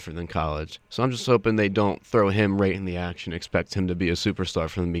much different than college. So I'm just hoping they don't throw him right in the action, expect him to be a superstar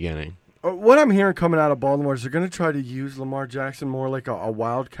from the beginning. What I'm hearing coming out of Baltimore is they're going to try to use Lamar Jackson more like a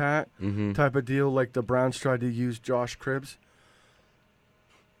wildcat type of deal, like the Browns tried to use Josh Cribbs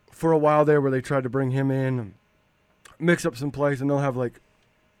for a while there, where they tried to bring him in, mix up some plays, and they'll have like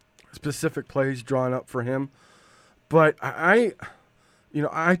specific plays drawn up for him. But I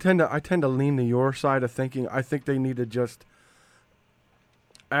tend to lean to your side of thinking. I think they need to just,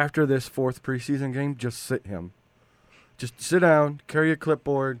 after this fourth preseason game, just sit him. Just sit down, carry a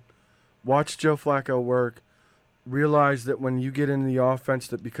clipboard, watch Joe Flacco work, realize that when you get into the offense,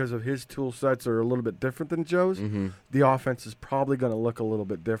 that because of his tool sets are a little bit different than Joe's, the offense is probably going to look a little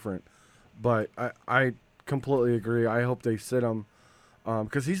bit different. But I completely agree. I hope they sit him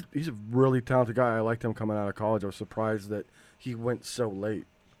because he's a really talented guy. I liked him coming out of college. I was surprised that he went so late.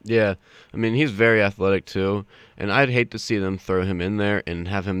 Yeah, he's very athletic too, and I'd hate to see them throw him in there and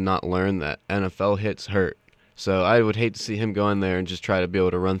have him not learn that NFL hits hurt. So I would hate to see him go in there and just try to be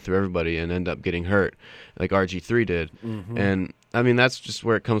able to run through everybody and end up getting hurt like RG3 did. And, that's just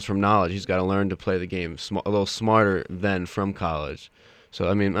where it comes from knowledge. He's got to learn to play the game a little smarter than from college.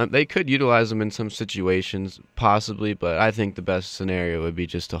 So, they could utilize him in some situations, possibly, but I think the best scenario would be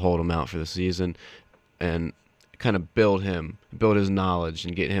just to hold him out for the season and kind of build his knowledge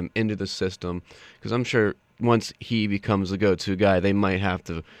and get him into the system. Because I'm sure once he becomes the go-to guy, they might have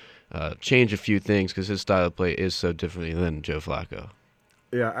to change a few things because his style of play is so different than Joe Flacco.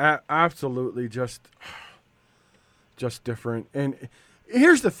 Yeah, absolutely, just different. And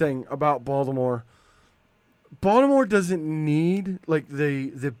here's the thing about Baltimore. Baltimore doesn't need like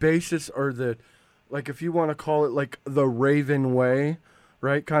the basis or the, like, if you want to call it like the Raven way,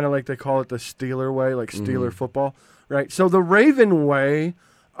 right? Kind of like they call it the Steeler way, like Steeler football, right? So the Raven way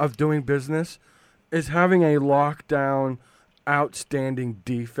of doing business is having a lockdown, outstanding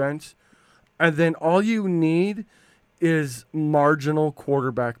defense, and then all you need is marginal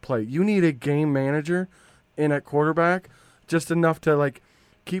quarterback play. You need a game manager in at quarterback, just enough to like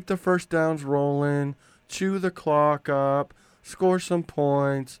keep the first downs rolling, chew the clock up, score some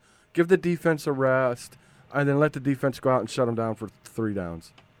points, give the defense a rest, and then let the defense go out and shut them down for 3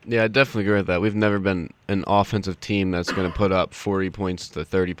 downs. Yeah, I definitely agree with that. We've never been an offensive team that's going to put up 40 points to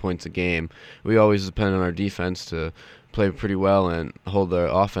 30 points a game. We always depend on our defense to play pretty well and hold their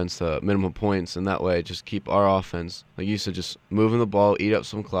offense to minimum points, and that way just keep our offense, like you said, just moving the ball, eat up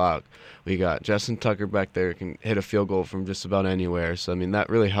some clock. We got Justin Tucker back there who can hit a field goal from just about anywhere. So, that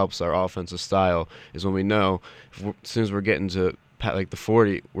really helps our offensive style, is when we know as soon as we're getting to like the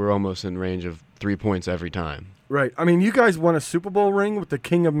 40, we're almost in range of 3 points every time. Right. You guys won a Super Bowl ring with the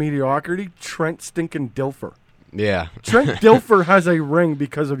king of mediocrity, Trent stinking Dilfer. Yeah. Trent Dilfer has a ring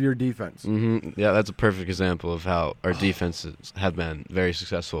because of your defense. Yeah, that's a perfect example of how our defenses have been very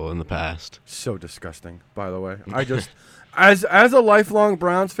successful in the past. So disgusting, by the way. I just, as a lifelong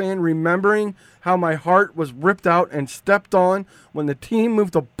Browns fan, remembering how my heart was ripped out and stepped on when the team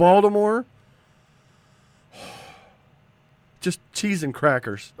moved to Baltimore, just cheese and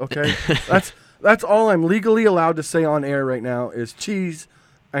crackers, okay? That's all I'm legally allowed to say on air right now is cheese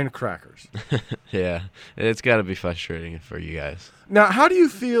and crackers. Yeah, it's got to be frustrating for you guys. Now, how do you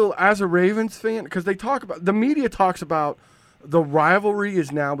feel as a Ravens fan? Because the media talks about the rivalry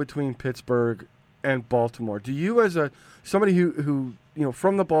is now between Pittsburgh and Baltimore. Do you, as somebody who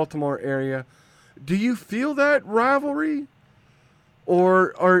from the Baltimore area, do you feel that rivalry?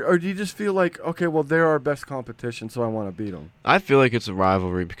 Or do you just feel like, okay, well, they're our best competition, so I want to beat them? I feel like it's a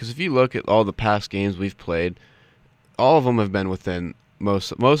rivalry because if you look at all the past games we've played, all of them have been within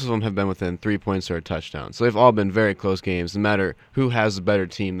most of them have been within 3 points or a touchdown. So they've all been very close games, no matter who has the better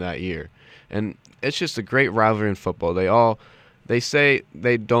team that year. And it's just a great rivalry in football. They say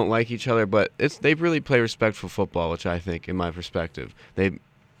they don't like each other, but they really play respectful football, which I think, in my perspective, they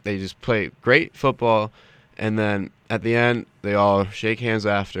just play great football, and then at the end they all shake hands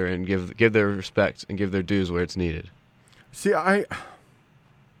after and give their respect and give their dues where it's needed. See,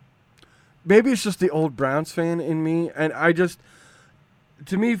 maybe it's just the old Browns fan in me, and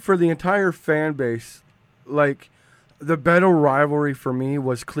to me, for the entire fan base, like, the better rivalry for me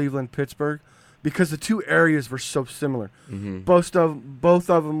was Cleveland-Pittsburgh because the two areas were so similar. Mm-hmm. Both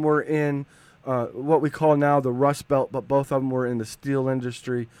of them were in what we call now the Rust Belt, but both of them were in the steel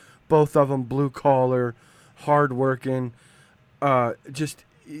industry. Both of them blue-collar, hard-working, just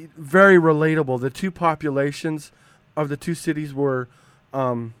very relatable. The two populations of the two cities were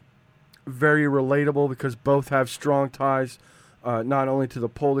very relatable because both have strong ties not only to the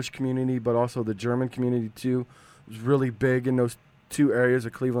Polish community but also the German community too. It was really big in those two areas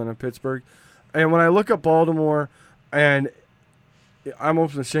of Cleveland and Pittsburgh. And when I look at Baltimore, and I'm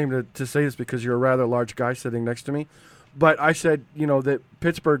almost ashamed to say this because you're a rather large guy sitting next to me, but I said, that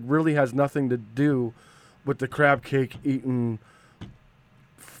Pittsburgh really has nothing to do with the crab cake eating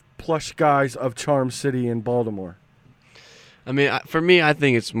plush guys of Charm City in Baltimore. I mean, for me, I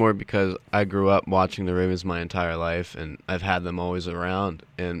think it's more because I grew up watching the Ravens my entire life, and I've had them always around,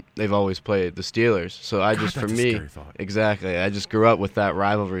 and they've always played the Steelers. So That's a scary thought. Exactly, I just grew up with that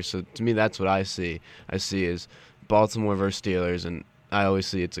rivalry. So to me, that's what I see. I see is Baltimore versus Steelers, and I always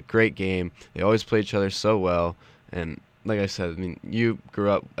see it's a great game. They always play each other so well, and like I said, I mean, you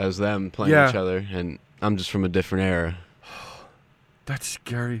grew up as them playing each other, and I'm just from a different era. That's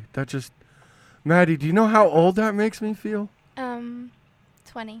scary. Maddie, do you know how old that makes me feel?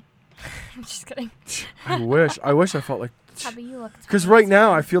 20. I'm just kidding. I wish I felt like. How about you look? Because right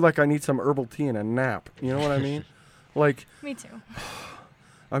now I feel like I need some herbal tea and a nap. You know what I mean? Like. Me too.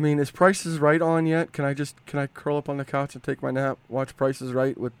 I mean, is Price is Right on yet? Can I curl up on the couch and take my nap? Watch Price is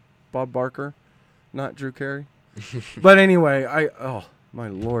Right with Bob Barker, not Drew Carey. But anyway, oh my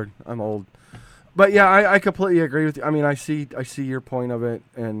Lord, I'm old. But yeah, I completely agree with you. I mean, I see your point of it,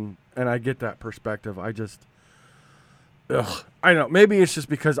 and I get that perspective. I don't know. Maybe it's just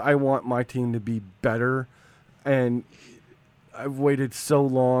because I want my team to be better, and I've waited so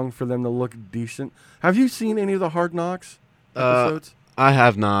long for them to look decent. Have you seen any of the Hard Knocks episodes? I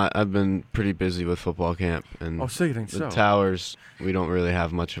have not. I've been pretty busy with football camp, and the Towers, we don't really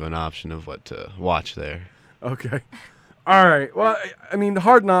have much of an option of what to watch there. Okay. All right. Well, I mean,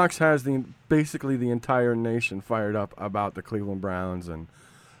 Hard Knocks has basically the entire nation fired up about the Cleveland Browns, and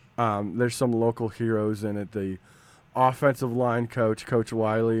there's some local heroes in it. The offensive line coach, Coach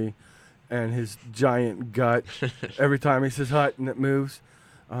Wiley, and his giant gut. Every time he says "hut" and it moves,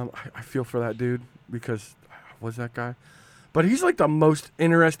 I feel for that dude because was that guy? But he's like the most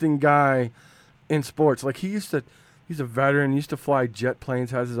interesting guy in sports. Like he's a veteran. He used to fly jet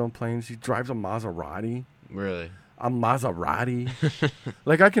planes. Has his own planes. He drives a Maserati. Really? A Maserati.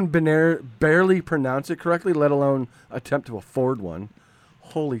 Like I can barely pronounce it correctly, let alone attempt to afford one.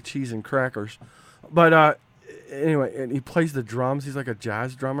 Holy cheese and crackers. But anyway, and he plays the drums. He's like a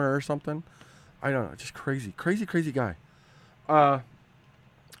jazz drummer or something. I don't know. Just crazy guy. And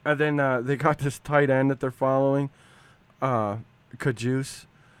then they got this tight end that they're following, Cajuice,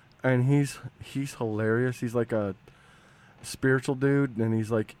 and he's hilarious. He's like a spiritual dude, and he's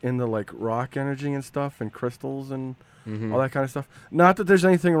like into like rock energy and stuff and crystals and all that kind of stuff. Not that there's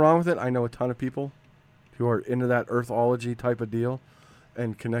anything wrong with it. I know a ton of people who are into that earthology type of deal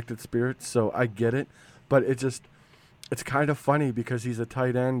and connected spirits, so I get it. But it's kind of funny because he's a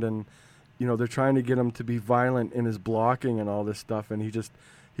tight end, and they're trying to get him to be violent in his blocking and all this stuff, and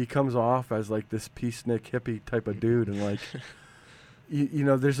he comes off as like this peacenik hippie type of dude, and like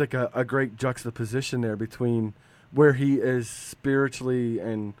there's like a great juxtaposition there between where he is spiritually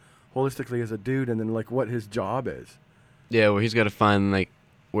and holistically as a dude, and then like what his job is. Yeah, where he's got to find like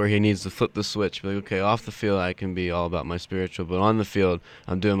where he needs to flip the switch. Be like, okay, off the field I can be all about my spiritual, but on the field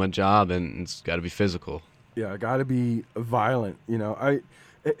I'm doing my job, and it's got to be physical. Yeah, got to be violent.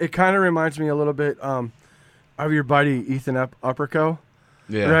 It kind of reminds me a little bit of your buddy Ethan Upperco.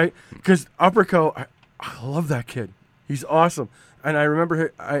 Yeah. Right? Because Upperco, I love that kid. He's awesome. And I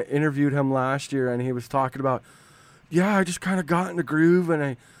remember I interviewed him last year, and he was talking about, I just kind of got in the groove, and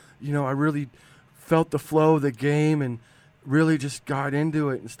I really felt the flow of the game and really just got into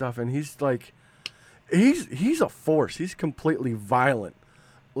it and stuff. And he's like, he's a force. He's completely violent,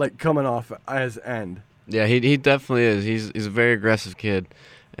 like coming off as end. Yeah, he definitely is. He's a very aggressive kid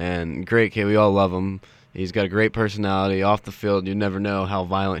and great kid. We all love him. He's got a great personality. Off the field, you never know how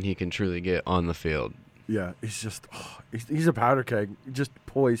violent he can truly get on the field. Yeah, he's just he's a powder keg, just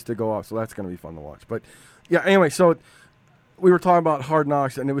poised to go off. So that's going to be fun to watch. But yeah, anyway, so we were talking about Hard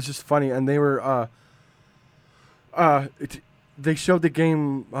Knocks, and it was just funny. And they were they showed the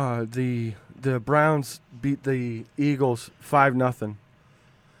game. The Browns beat the Eagles 5-0.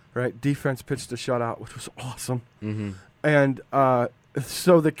 Right, defense pitched a shutout, which was awesome. Mm-hmm. And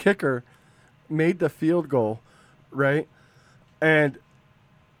so the kicker made the field goal, right? And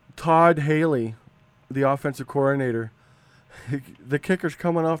Todd Haley, the offensive coordinator, the kicker's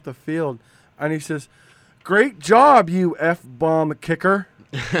coming off the field, and he says, "Great job, you F-bomb kicker."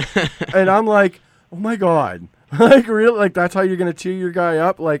 And I'm like, oh my God. Like, really? Like, that's how you're going to cheer your guy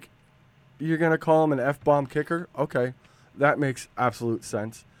up? Like, you're going to call him an F-bomb kicker? Okay. That makes absolute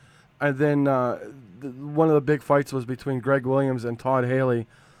sense. And then one of the big fights was between Greg Williams and Todd Haley.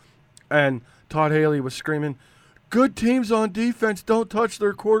 And Todd Haley was screaming, "Good teams on defense don't touch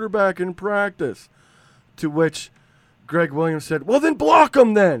their quarterback in practice." To which Greg Williams said, "Well, then block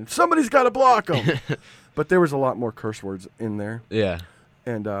him then. Somebody's got to block him." But there was a lot more curse words in there. Yeah.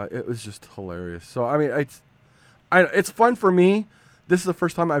 And it was just hilarious. So, I mean, it's fun for me. This is the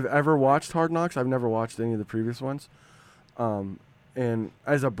first time I've ever watched Hard Knocks. I've never watched any of the previous ones. And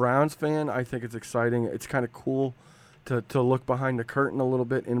as a Browns fan, I think it's exciting. It's kind of cool to look behind the curtain a little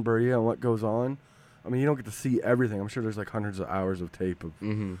bit in Berea and what goes on. I mean, you don't get to see everything. I'm sure there's like hundreds of hours of tape of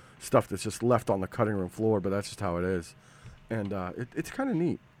stuff that's just left on the cutting room floor, but that's just how it is. And it's kind of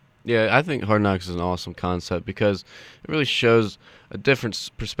neat. Yeah, I think Hard Knocks is an awesome concept because it really shows a different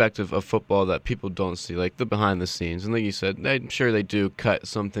perspective of football that people don't see, like the behind the scenes. And like you said, I'm sure they do cut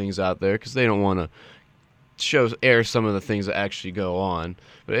some things out there because they don't want to air some of the things that actually go on.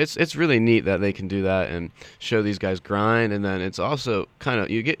 But it's really neat that they can do that and show these guys grind. And then it's also kind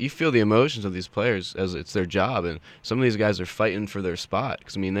of you feel the emotions of these players as it's their job. And some of these guys are fighting for their spot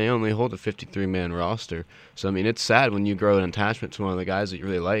because, I mean, they only hold a 53-man roster. So, I mean, it's sad when you grow an attachment to one of the guys that you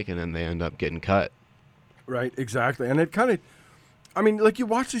really like and then they end up getting cut. Right, exactly. And it kind of, I mean, like you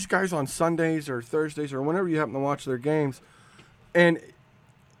watch these guys on Sundays or Thursdays or whenever you happen to watch their games, and,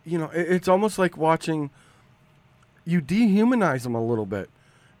 you know, it's almost like watching, you dehumanize them a little bit.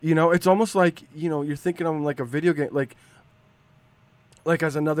 You know, it's almost like, you know, you're thinking of them like a video game, like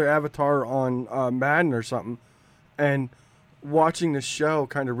as another avatar on Madden or something, and watching the show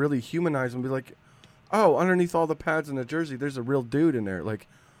kind of really humanize them, be like, oh, underneath all the pads in the jersey, there's a real dude in there. Like,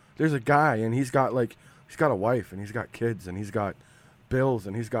 there's a guy, and he's got a wife, and he's got kids, and he's got bills,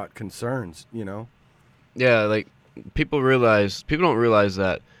 and he's got concerns, you know? Yeah, like, people don't realize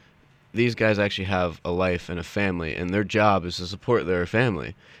that these guys actually have a life and a family, and their job is to support their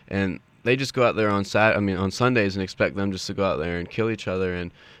family. And they just go out there on Sundays and expect them just to go out there and kill each other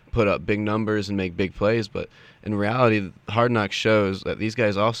and put up big numbers and make big plays. But in reality, Hard Knocks shows that these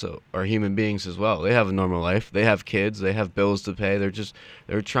guys also are human beings as well. They have a normal life. They have kids. They have bills to pay.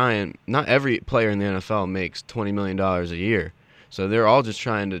 They're trying. Not every player in the NFL makes $20 million a year. So they're all just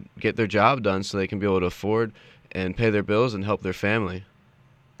trying to get their job done so they can be able to afford and pay their bills and help their family.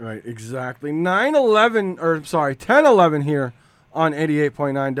 Right, exactly. 10:11 here on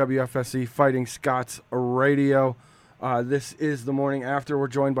 88.9 WFSC Fighting Scots Radio. This is the morning after. We're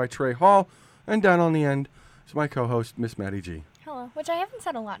joined by Trey Hall, and down on the end is my co-host, Miss Maddie G. Hello, which I haven't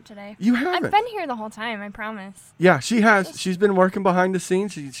said a lot today. You haven't? I've been here the whole time, I promise. Yeah, she has. She's been working behind the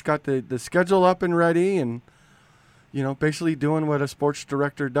scenes. She's got the schedule up and ready, and, you know, basically doing what a sports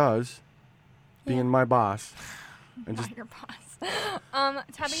director does, being my boss. And Not your boss.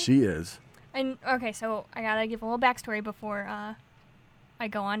 Tubby? She is. Okay, so I gotta give a little backstory before I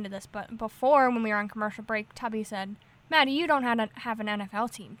go on to this. But before, when we were on commercial break, Tubby said, "Maddie, you don't have an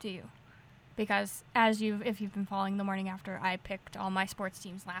NFL team, do you?" Because if you've been following the morning after, I picked all my sports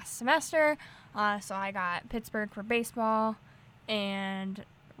teams last semester. So I got Pittsburgh for baseball and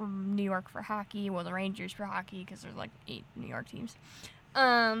New York for hockey. Well, the Rangers for hockey because there's like 8 New York teams.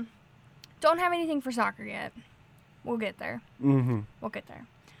 Don't have anything for soccer yet. We'll get there. Mm-hmm. We'll get there.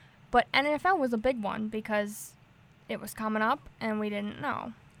 But NFL was a big one because it was coming up and we didn't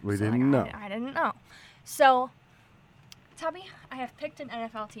know. We didn't know. I didn't know. So, Tubby, I have picked an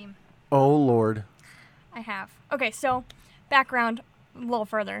NFL team. Oh, Lord. I have. Okay, so background a little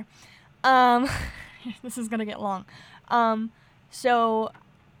further. This is going to get long. So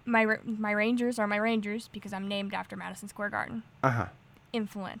my Rangers are my Rangers because I'm named after Madison Square Garden. Uh-huh.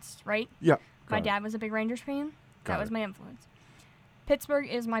 Influenced, right? Yeah. My dad was a big Rangers fan. That was my influence. Pittsburgh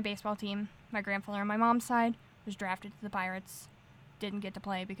is my baseball team. My grandfather on my mom's side was drafted to the Pirates. Didn't get to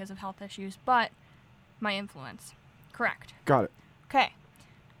play because of health issues, but my influence. Correct. Got it. Okay.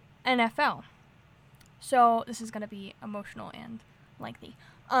 NFL. So this is going to be emotional and lengthy.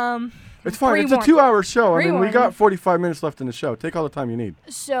 It's fine. It's a 2-hour show. I mean, we got 45 45 minutes left in the show. Take all the time you need.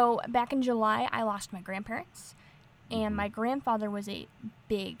 So back in July, I lost my grandparents, and my grandfather was a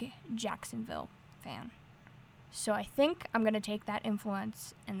big Jacksonville fan. So I think I'm going to take that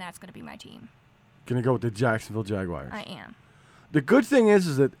influence, and that's going to be my team. Gonna go with the Jacksonville Jaguars. I am. The good thing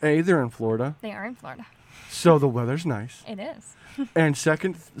is that, A, they're in Florida. They are in Florida. So the weather's nice. It is. And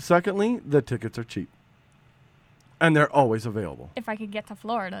secondly, the tickets are cheap. And they're always available. If I could get to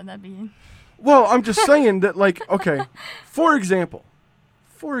Florida, that'd be. Well, I'm just saying that, like, okay, for example,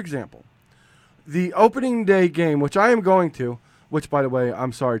 the opening day game, which I am going to, which, by the way,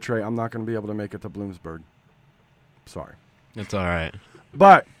 I'm sorry, Trey, I'm not going to be able to make it to Bloomsburg. Sorry. It's all right.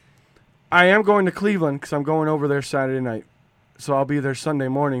 But I am going to Cleveland because I'm going over there Saturday night. So I'll be there Sunday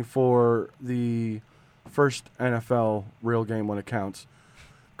morning for the first NFL real game when it counts.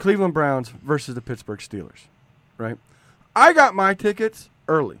 Cleveland Browns versus the Pittsburgh Steelers, right? I got my tickets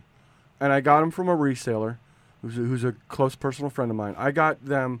early, and I got them from a reseller who's a close personal friend of mine. I got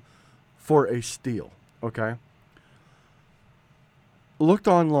them for a steal, okay? Looked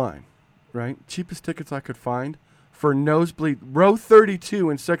online, right? Cheapest tickets I could find for nosebleed, row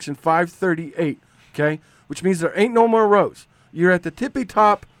 32 in section 538, okay? Which means there ain't no more rows. You're at the tippy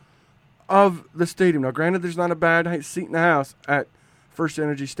top of the stadium. Now, granted, there's not a bad seat in the house at First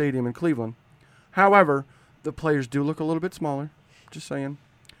Energy Stadium in Cleveland. However, the players do look a little bit smaller. Just saying.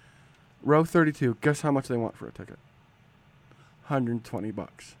 Row 32. Guess how much they want for a ticket? $120.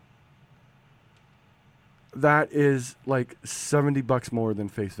 That is like $70 more than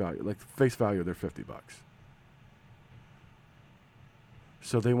face value. Like face value, they're $50.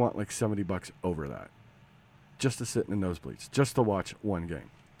 So they want like $70 over that, just to sit in the nosebleeds, just to watch one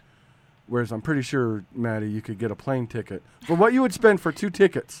game. Whereas I'm pretty sure, Maddie, you could get a plane ticket for what you would spend for 2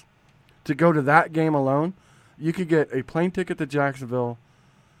 tickets to go to that game alone. You could get a plane ticket to Jacksonville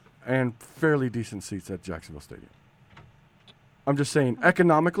and fairly decent seats at Jacksonville Stadium. I'm just saying,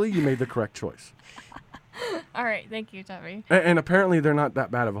 economically, you made the correct choice. All right, thank you, Tubby. And apparently, they're not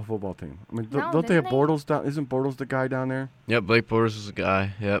that bad of a football team. I mean, No, don't they have didn't they? Bortles down? Isn't Bortles the guy down there? Yep, Blake Bortles is a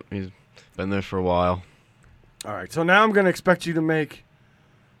guy. Yep, he's been there for a while. All right, so now I'm going to expect you to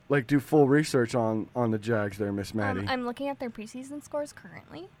do full research on the Jags there, Miss Maddie. I'm looking at their preseason scores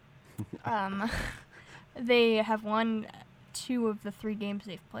currently. They have won 2 of the 3 games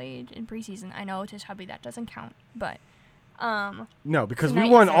they've played in preseason. I know to Tubby that doesn't count, but No, because we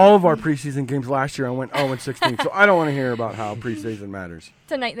tonight won is all of our preseason games last year and went 0-16, so I don't want to hear about how preseason matters.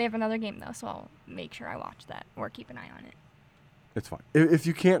 tonight they have another game though, so I'll make sure I watch that or keep an eye on it. It's fine. If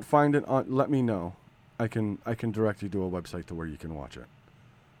you can't find it, let me know. I can direct you to a website to where you can watch it.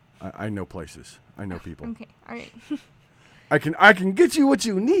 I know places. I know people. Okay, all right. I can get you what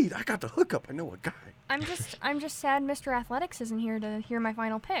you need. I got the hookup. I know a guy. I'm just sad Mr. Athletics isn't here to hear my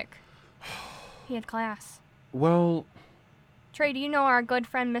final pick. He had class. Well, Trey, do you know our good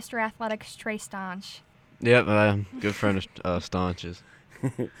friend Mr. Athletics, Trey Staunch? Yep, good friend of Staunch's.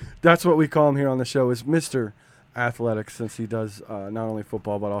 that's what we call him here on the show, is Mr. Athletics, since he does not only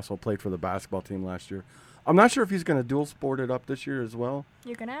football but also played for the basketball team last year. I'm not sure if he's going to dual sport it up this year as well.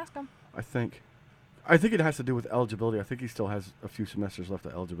 You can ask him. I think it has to do with eligibility. I think he still has a few semesters left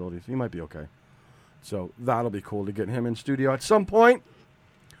of eligibility, so he might be okay. So that'll be cool to get him in studio at some point.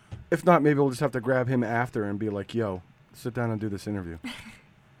 If not, maybe we'll just have to grab him after and be like, yo, sit down and do this interview.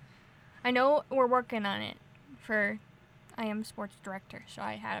 I know we're working on it I am sports director, so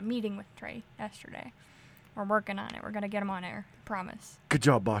I had a meeting with Trey yesterday. We're working on it. We're going to get him on air. Promise. Good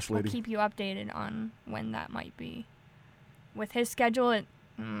job, boss lady. We'll keep you updated on when that might be. With his schedule, it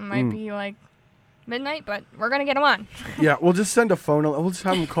might be like midnight, but we're going to get him on. Yeah, we'll just send a phone. We'll just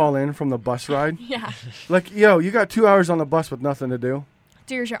have him call in from the bus ride. Yeah. Like, yo, you got 2 hours on the bus with nothing to do?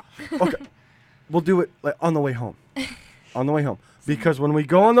 Do your show. Okay. We'll do it like on the way home. On the way home. Because when we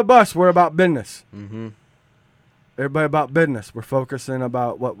go on the bus, we're about business. Mm-hmm. Everybody about business. We're focusing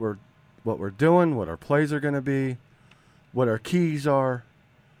about what we're doing, what our plays are going to be, what our keys are.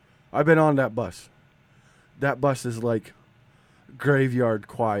 I've been on that bus. That bus is like graveyard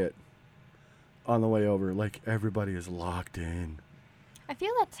quiet on the way over. Like everybody is locked in. I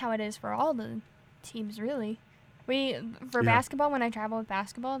feel that's how it is for all the teams, really. For Yeah. basketball, when I travel with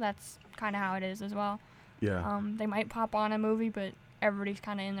basketball, that's kind of how it is as well. Yeah. They might pop on a movie, but everybody's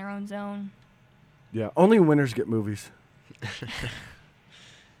kind of in their own zone. Yeah. Only winners get movies.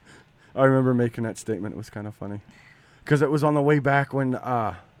 I remember making that statement. It was kind of funny. Because it was on the way back when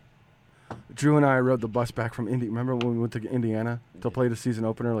Drew and I rode the bus back from Indy. Remember when we went to Indiana to play the season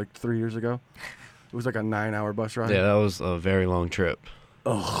opener like 3 years ago? It was like a 9-hour bus ride. Yeah, that was a very long trip.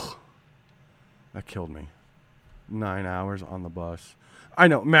 Ugh. That killed me. 9 hours on the bus. I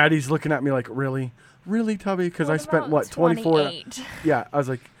know. Maddie's looking at me like, really? Really, Tubby? Because I spent, about 24? 28? Yeah, I was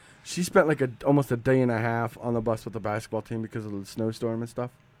like, she spent like almost a day and a half on the bus with the basketball team because of the snowstorm and stuff.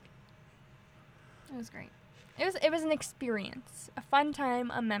 It was great. It was an experience, a fun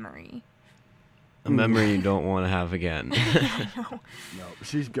time, a memory. A memory you don't want to have again. No,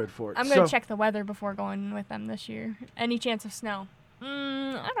 she's good for it. I'm gonna check the weather before going with them this year. Any chance of snow?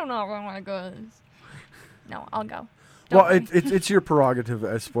 I don't know if I want to go. No, I'll go. Well, Don't worry. it's your prerogative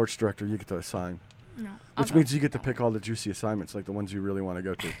as sports director. You get to assign, No, I'll which go. means you get to pick all the juicy assignments, like the ones you really want to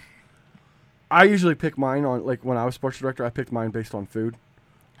go to. I usually pick mine on, like, when I was sports director, I picked mine based on food,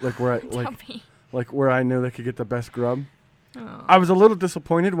 like where where I knew they could get the best grub. Oh. I was a little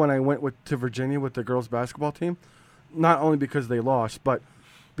disappointed when I went to Virginia with the girls basketball team, not only because they lost, but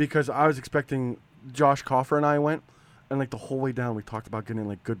because I was expecting Josh Coffer and I went, and like the whole way down we talked about getting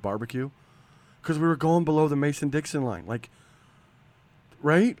like good barbecue, because we were going below the Mason-Dixon line, like,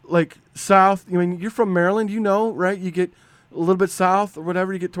 right, like south. I mean, you're from Maryland, you know, right? You get a little bit south or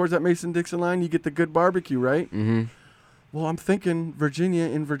whatever, you get towards that Mason-Dixon line, you get the good barbecue, right? Mm-hmm. Well, I'm thinking Virginia,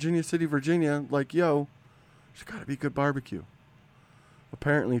 in Virginia City, Virginia, like, yo, there's got to be good barbecue.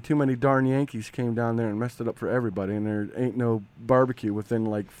 Apparently, too many darn Yankees came down there and messed it up for everybody, and there ain't no barbecue within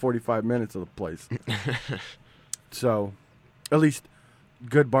like 45 minutes of the place. So, at least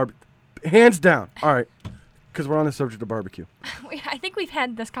good barbecue. Hands down. All right, because we're on the subject of barbecue. I think we've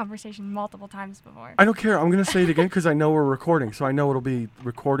had this conversation multiple times before. I don't care. I'm going to say it again because I know we're recording, so I know it'll be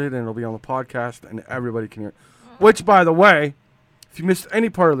recorded and it'll be on the podcast, and everybody can hear it. Which, by the way, if you missed any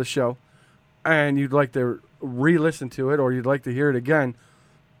part of the show and you'd like to re-listen to it or you'd like to hear it again,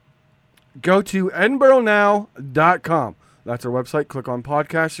 go to edinburghnow.com. That's our website. Click on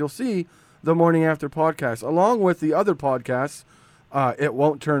podcasts. You'll see the Morning After podcast, along with the other podcasts, It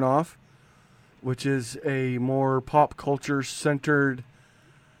Won't Turn Off, which is a more pop culture-centered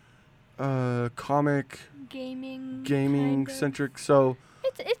comic, Gaming gaming centric. So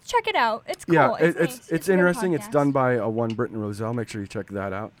It's check it out. It's cool. yeah, it's it's nice. a good interesting. It's podcast. done by one Britton Roselle. Make sure you check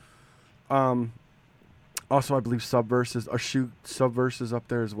that out. Also, I believe Subverse is up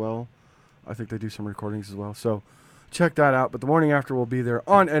there as well. I think they do some recordings as well. So check that out. But the Morning After will be there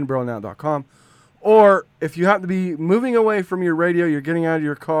on edinburghnow.com. Or if you happen to be moving away from your radio, you're getting out of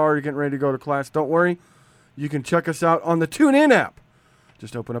your car, you're getting ready to go to class, don't worry. You can check us out on the TuneIn app.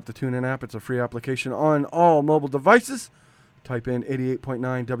 Just open up the TuneIn app. It's a free application on all mobile devices. Type in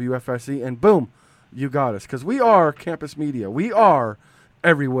 88.9 WFSE, and boom, you got us. Because we are campus media. We are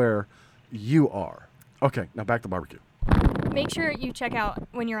everywhere you are. Okay, now back to barbecue. Make sure you check out,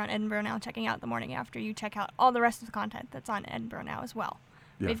 when you're on Edinburgh Now, checking out the Morning After, you check out all the rest of the content that's on Edinburgh Now as well.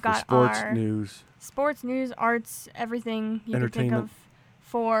 Yeah, We've for got sports, our news. sports, news, arts, everything you can think Entertainment. of.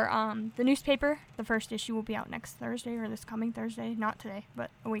 For the newspaper, the first issue will be out next Thursday, or this coming Thursday. Not today, but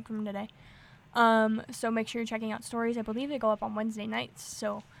a week from today. So make sure you're checking out stories. I believe they go up on Wednesday nights.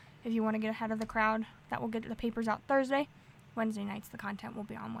 So if you want to get ahead of the crowd, that will get the papers out Thursday. Wednesday nights, the content will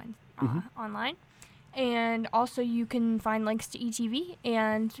be on online. And also you can find links to ETV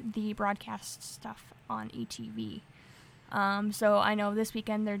and the broadcast stuff on ETV. So I know this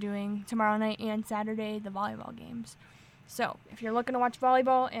weekend they're doing tomorrow night and Saturday the volleyball games. So if you're looking to watch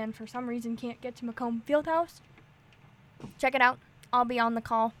volleyball and for some reason can't get to Macomb Fieldhouse, check it out. I'll be on the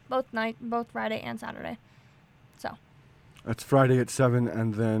call both Friday and Saturday. So That's Friday at 7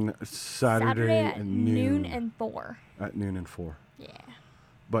 and then Saturday at at noon and 4. At noon and 4. Yeah.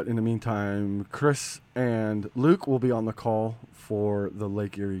 But in the meantime, Chris and Luke will be on the call for the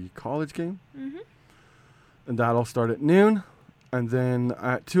Lake Erie College game. Mm-hmm. And that'll start at noon. And then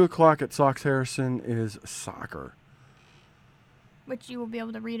at 2 o'clock at Sox Harrison is soccer. Which you will be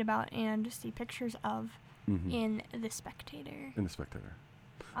able to read about and see pictures of Mm-hmm. in The Spectator. In the Spectator.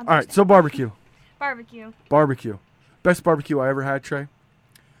 on All right, Thursday. so barbecue. Barbecue. Best barbecue I ever had, Trey.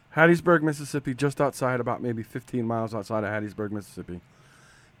 Hattiesburg, Mississippi, just outside, about maybe 15 miles outside of Hattiesburg, Mississippi.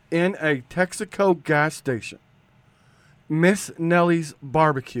 In a Texaco gas station. Miss Nellie's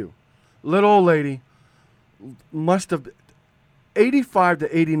Barbecue. Little old lady must have 85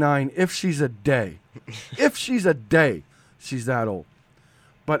 to 89 if she's a day. If she's a day, she's that old.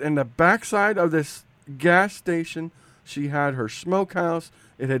 But in the backside of this gas station, she had her smokehouse.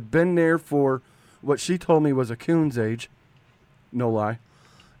 It had been there for what she told me was a coon's age. No lie.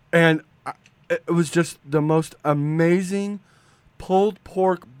 And it was just the most amazing pulled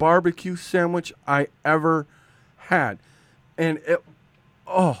pork barbecue sandwich I ever had. And it,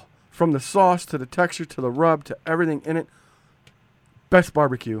 from the sauce to the texture to the rub to everything in it, best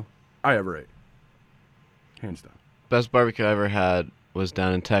barbecue I ever ate. Hands down. Best barbecue I ever had was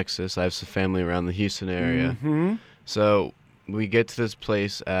down in Texas. I have some family around the Houston area. Mm-hmm. So we get to this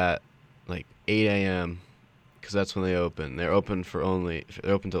place at like 8 a.m. because that's when they open. They're open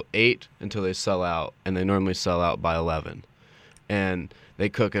till 8 until they sell out, and they normally sell out by 11. And they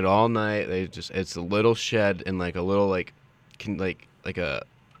cook it all night. It's a little shed in like a little like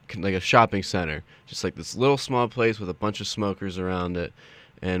a shopping center, just like this little small place with a bunch of smokers around it.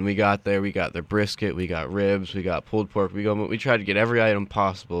 And we got there, we got their brisket, we got ribs, we got pulled pork. We tried to get every item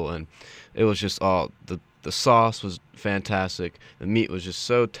possible, and it was just all the sauce was fantastic. The meat was just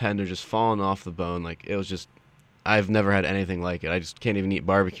so tender, just falling off the bone. Like, it was just, I've never had anything like it. I just can't even eat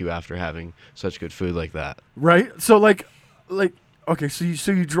barbecue after having such good food like that. Right? So like okay, so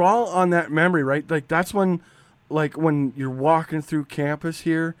you draw on that memory, right? Like that's when you're walking through campus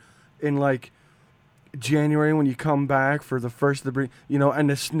here in like January when you come back for the first of the and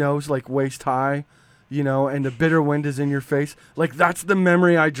the snow's like waist high, and the bitter wind is in your face. Like that's the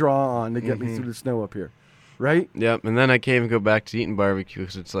memory I draw on to get me through the snow up here. Right? Yep, and then I can't even go back to eating barbecue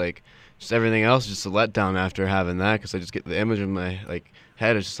because it's like just everything else is just a letdown after having that because I just get the image in my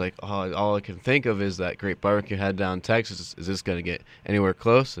head. It's just like, oh, all I can think of is that great barbecue I had down in Texas. Is this going to get anywhere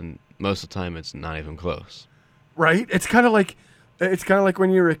close? And most of the time it's not even close. Right? It's kind of like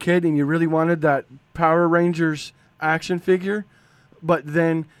when you were a kid and you really wanted that Power Rangers action figure, but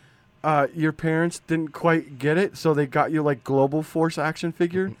then your parents didn't quite get it, so they got you like Global Force action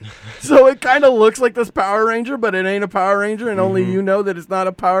figure. So it kind of looks like this Power Ranger, but it ain't a Power Ranger, and only you know that it's not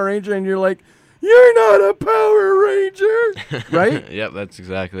a Power Ranger, and you're like, you're not a Power Ranger, right? Yep, that's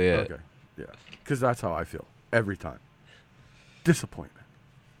exactly it. Okay, yeah, because that's how I feel every time. Disappointment.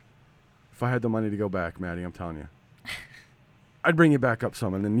 If I had the money to go back, Maddie, I'm telling you, I'd bring you back up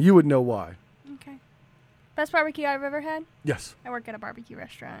some, and then you would know why. Okay. Best barbecue I've ever had? Yes. I work at a barbecue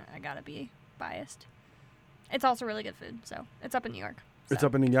restaurant. I gotta be biased. It's also really good food, so it's up in New York. So. It's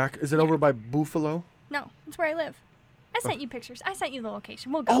up in the Yak. Is it over by Buffalo? No, it's where I live. I sent you pictures. I sent you the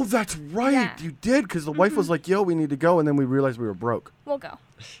location. We'll go. Oh, that's right. Yeah. You did, because the wife was like, yo, we need to go, and then we realized we were broke. We'll go.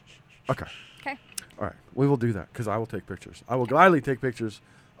 Okay. Okay. All right. We will do that, because I will take pictures. I will gladly take pictures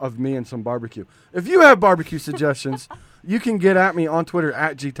of me and some barbecue. If you have barbecue suggestions, you can get at me on Twitter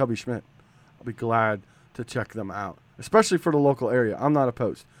at GTubbySchmidt. I'll be glad to check them out, especially for the local area. I'm not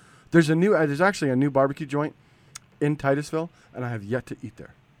opposed. There's actually a new barbecue joint in Titusville, and I have yet to eat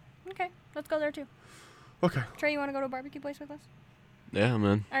there. Okay. Let's go there, too. Okay. Trey, you want to go to a barbecue place with us? Yeah,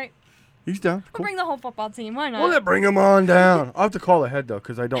 man. All right. He's down. We'll Cool. bring the whole football team. Why not? Well, then bring him on down. I'll have to call ahead, though,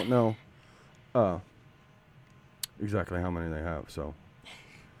 because I don't know exactly how many they have. So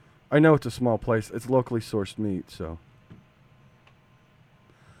I know it's a small place. It's locally sourced meat, so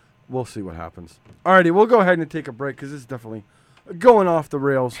we'll see what happens. Alrighty, we'll go ahead and take a break because this is definitely going off the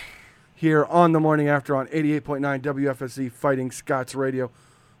rails here on the morning after on 88.9 WFSE Fighting Scots Radio.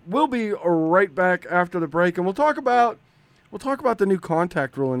 We'll be right back after the break, and we'll talk about the new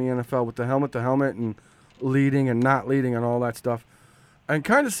contact rule in the NFL with the helmet to helmet and leading and not leading and all that stuff, and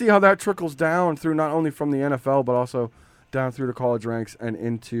kind of see how that trickles down through not only from the NFL but also down through the college ranks and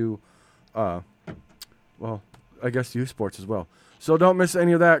into, I guess youth sports as well. So don't miss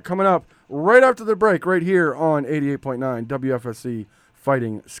any of that coming up right after the break right here on 88.9 WFSE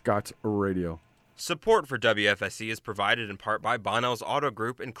Fighting Scots Radio. Support for WFSE is provided in part by Bonnell's Auto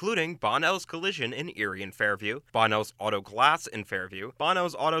Group, including Bonnell's Collision in Erie and Fairview, Bonnell's Auto Glass in Fairview,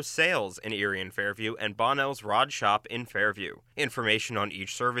 Bonnell's Auto Sales in Erie and Fairview, and Bonnell's Rod Shop in Fairview. Information on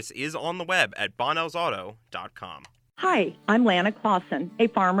each service is on the web at bonnellsauto.com. Hi, I'm Lana Clausen, a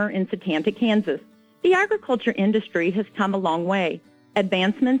farmer in Setanta, Kansas. The agriculture industry has come a long way.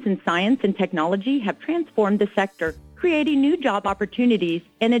 Advancements in science and technology have transformed the sector, creating new job opportunities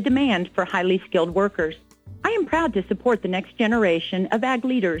and a demand for highly skilled workers. I am proud to support the next generation of ag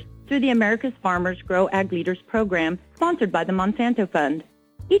leaders through the America's Farmers Grow Ag Leaders program sponsored by the Monsanto Fund.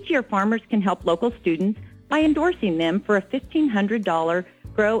 Each year, farmers can help local students by endorsing them for a $1,500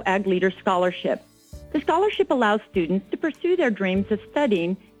 Grow Ag Leaders scholarship. The scholarship allows students to pursue their dreams of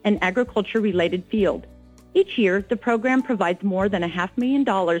studying an agriculture-related field. Each year, the program provides more than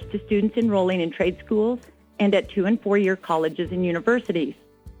 $500,000 to students enrolling in trade schools and at 2- and 4-year colleges and universities.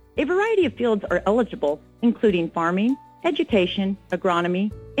 A variety of fields are eligible, including farming, education,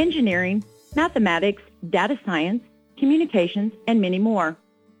 agronomy, engineering, mathematics, data science, communications, and many more.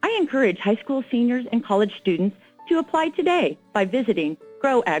 I encourage high school seniors and college students to apply today by visiting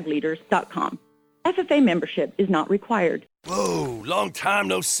growagleaders.com. FFA membership is not required. Whoa, long time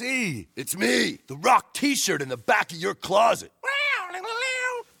no see. It's me, the Rock t-shirt in the back of your closet.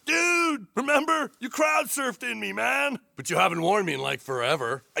 Dude, remember? You crowd surfed in me, man. But you haven't worn me in like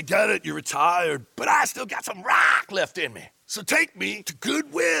forever. I get it, you're retired, but I still got some rock left in me. So take me to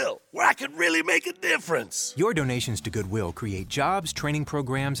Goodwill, where I can really make a difference. Your donations to Goodwill create jobs, training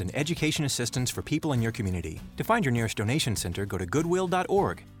programs, and education assistance for people in your community. To find your nearest donation center, go to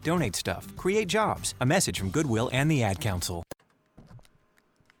goodwill.org. Donate stuff. Create jobs. A message from Goodwill and the Ad Council.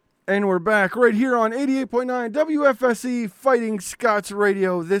 And we're back right here on 88.9 WFSE Fighting Scots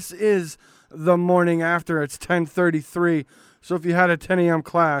Radio. This is the morning after. It's 10:33. So if you had a 10 a.m.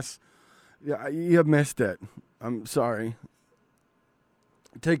 class, you missed it. I'm sorry.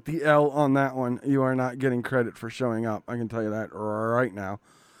 take the L on that one. You are not getting credit for showing up. I can tell you that right now.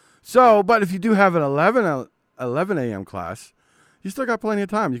 So, but if you do have an 11 a.m. class, you still got plenty of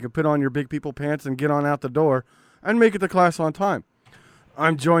time. You can put on your big people pants and get on out the door and make it to class on time.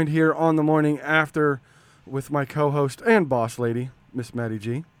 I'm joined here on the morning after with my co-host and boss lady, Miss Maddie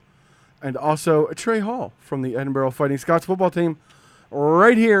G, and also Trey Hall from the Edinboro Fighting Scots football team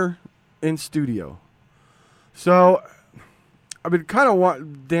right here in studio. So I've been kind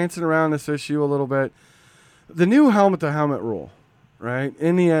of dancing around this issue a little bit. The new helmet-to-helmet rule, right,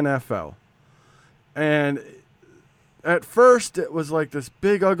 in the NFL. And at first it was like this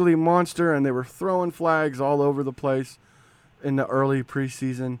big ugly monster, and they were throwing flags all over the place in the early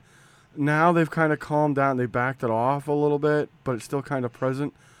preseason. Now they've kind of calmed down. They backed it off a little bit, but it's still kind of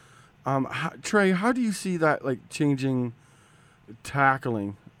present. Trey, how do you see that like changing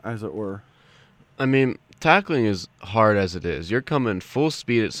tackling, as it were? I mean, tackling is hard as it is. You're coming full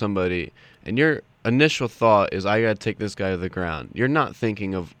speed at somebody, and your initial thought is, I got to take this guy to the ground. You're not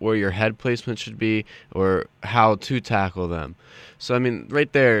thinking of where your head placement should be or how to tackle them. So, I mean,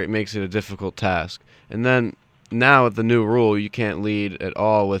 right there, it makes it a difficult task. And then now with the new rule, you can't lead at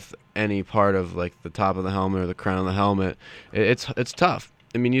all with any part of like the top of the helmet or the crown of the helmet. It's tough.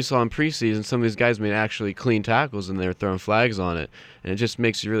 I mean, you saw in preseason some of these guys made actually clean tackles and they were throwing flags on it, and it just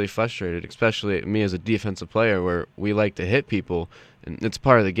makes you really frustrated, especially me as a defensive player where we like to hit people, and it's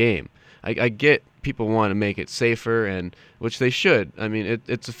part of the game. I get people want to make it safer, and which they should. I mean,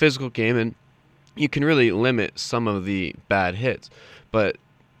 it's a physical game, and you can really limit some of the bad hits, but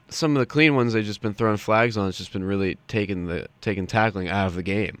some of the clean ones they've just been throwing flags on. It's just been really taking tackling out of the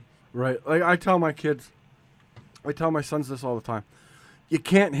game. Right. Like I tell my sons this all the time. You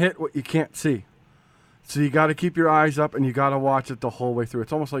can't hit what you can't see. So you got to keep your eyes up and you got to watch it the whole way through.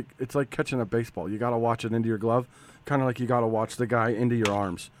 It's almost like catching a baseball. You got to watch it into your glove, kind of like you got to watch the guy into your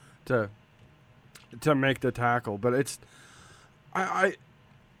arms to make the tackle. But it's I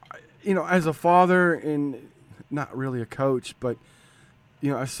as a father and not really a coach, but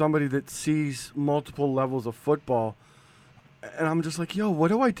as somebody that sees multiple levels of football, and I'm just like, what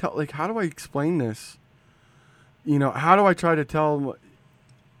do I tell? Like, how do I explain this? How do I try to tell them?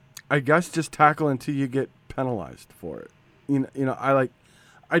 I guess just tackle until you get penalized for it.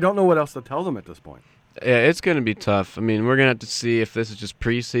 I don't know what else to tell them at this point. Yeah, it's going to be tough. I mean, we're going to have to see if this is just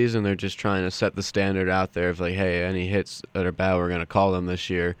preseason. They're just trying to set the standard out there of like, hey, any hits that are bad, we're going to call them this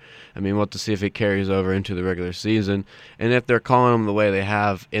year. I mean, we'll have to see if it carries over into the regular season. And if they're calling them the way they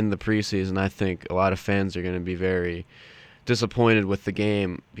have in the preseason, I think a lot of fans are going to be very disappointed with the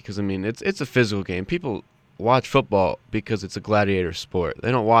game because, I mean, it's a physical game. People watch football because it's a gladiator sport.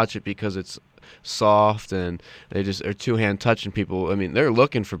 They don't watch it because it's soft and they just are two-hand touching people. I mean, they're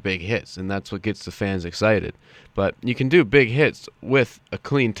looking for big hits, and that's what gets the fans excited. But you can do big hits with a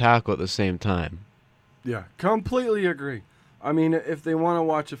clean tackle at the same time. Yeah, completely agree. I mean, if they want to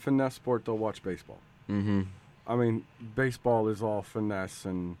watch a finesse sport, they'll watch baseball. Mm-hmm. I mean, baseball is all finesse,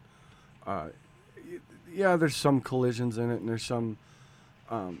 and there's some collisions in it, and there's some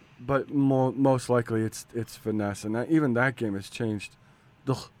but most likely it's finesse, and even that game has changed.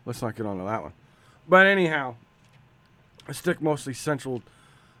 Ugh, let's not get onto that one. But anyhow, I stick mostly Central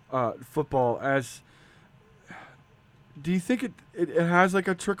football. Do you think it has like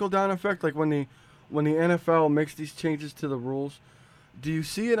a trickle down effect, like when the NFL makes these changes to the rules? Do you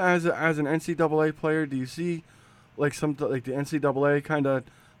see it as an NCAA player? Do you see like the NCAA kind of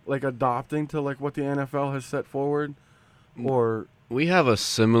like adopting to like what the NFL has set forward, or? We have a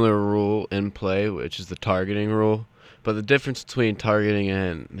similar rule in play, which is the targeting rule. But the difference between targeting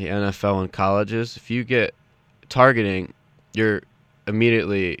and the NFL and colleges, if you get targeting, you're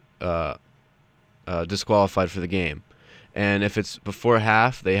immediately disqualified for the game. And if it's before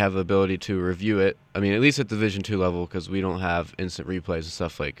half, they have the ability to review it. I mean, at least at Division II level, because we don't have instant replays and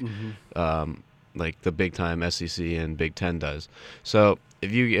stuff like like the big time SEC and Big Ten does. So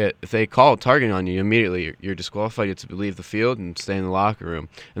if they call targeting on you immediately, you're disqualified. You have to leave the field and stay in the locker room.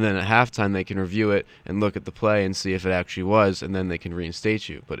 And then at halftime, they can review it and look at the play and see if it actually was, and then they can reinstate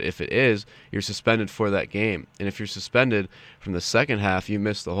you. But if it is, you're suspended for that game. And if you're suspended from the second half, you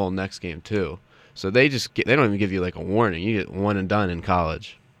miss the whole next game too. So they don't even give you like a warning. You get one and done in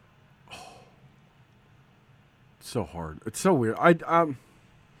college. So hard. It's so weird. I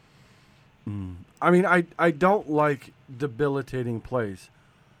don't like debilitating plays,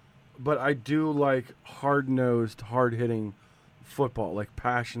 but I do like hard-nosed, hard-hitting football, like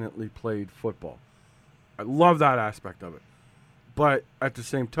passionately played football. I love that aspect of it. But at the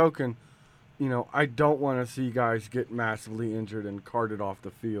same token, I don't want to see guys get massively injured and carted off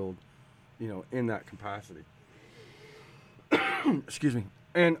the field, in that capacity. Excuse me.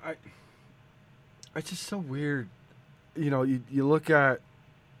 And it's just so weird. You look at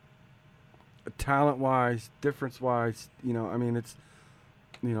talent-wise, difference-wise, I mean, it's,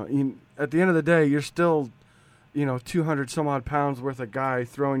 at the end of the day, you're still, 200 some odd pounds worth of guy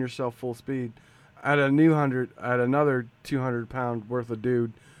throwing yourself full speed at another 200 pound worth of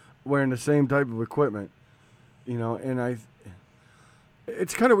dude wearing the same type of equipment, and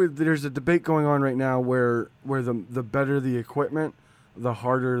it's kind of weird. There's a debate going on right now where the better the equipment, the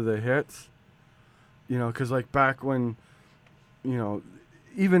harder the hits, because like back when,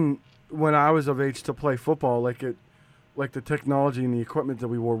 even when I was of age to play football, like the technology and the equipment that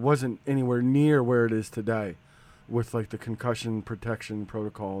we wore wasn't anywhere near where it is today with like the concussion protection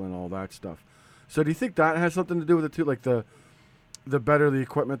protocol and all that stuff. So do you think that has something to do with it too? Like the better the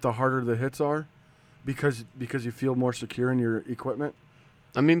equipment, the harder the hits are because you feel more secure in your equipment?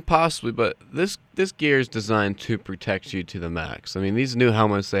 I mean, possibly, but this gear is designed to protect you to the max. I mean, these new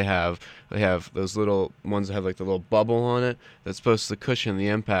helmets they have those little ones that have like the little bubble on it that's supposed to cushion the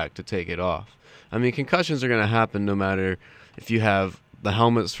impact to take it off. I mean, concussions are going to happen no matter if you have the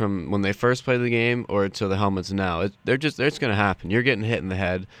helmets from when they first played the game or to the helmets now. It's going to happen. You're getting hit in the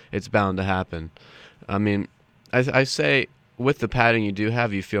head. It's bound to happen. I mean, I say with the padding you do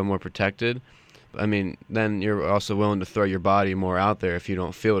have, you feel more protected. I mean, then you're also willing to throw your body more out there if you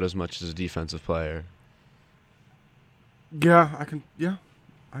don't feel it as much as a defensive player. Yeah, I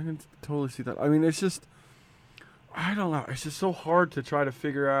can totally see that. I mean, it's just, I don't know. It's just so hard to try to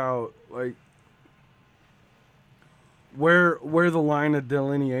figure out, like, where the line of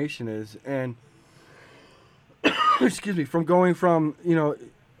delineation is. And, excuse me, from going from,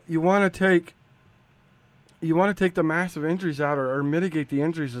 you want to take the massive injuries out or mitigate the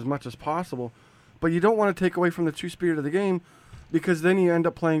injuries as much as possible. But you don't want to take away from the true spirit of the game because then you end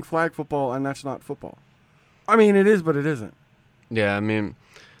up playing flag football, and that's not football. I mean, it is, but it isn't. Yeah, I mean,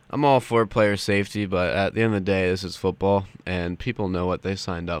 I'm all for player safety, but at the end of the day, this is football, and people know what they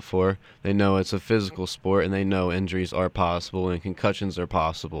signed up for. They know it's a physical sport, and they know injuries are possible and concussions are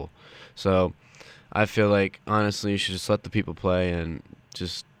possible. So I feel like, honestly, you should just let the people play and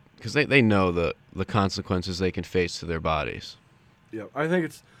just because they know the consequences they can face to their bodies. Yeah, I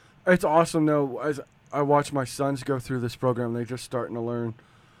think it's awesome, though, as I watch my sons go through this program. They're just starting to learn.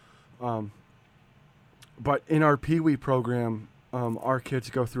 But in our Pee Wee program, our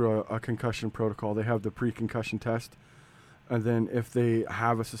kids go through a concussion protocol. They have the pre-concussion test. And then if they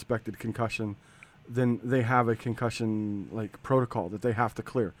have a suspected concussion, then they have a concussion protocol that they have to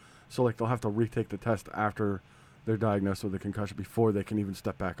clear. So they'll have to retake the test after they're diagnosed with a concussion before they can even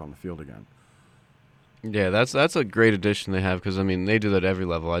step back on the field again. Yeah, that's a great addition they have because, I mean, they do that at every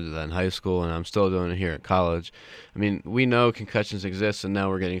level. I did that in high school, and I'm still doing it here at college. I mean, we know concussions exist, and now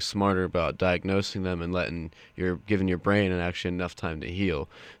we're getting smarter about diagnosing them and giving your brain actually enough time to heal.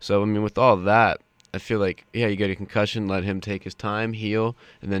 So, I mean, with all that, I feel like, yeah, you get a concussion, let him take his time, heal,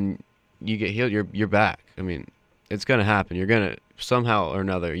 and then you get healed, you're back. I mean, it's going to happen. You're going to, somehow or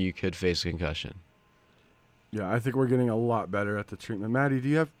another, you could face a concussion. Yeah, I think we're getting a lot better at the treatment. Maddie, do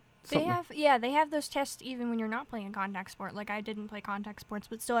you have something? They have those tests even when you're not playing a contact sport. Like, I didn't play contact sports,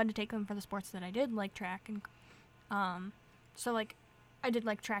 but still had to take them for the sports that I did, like track and so I did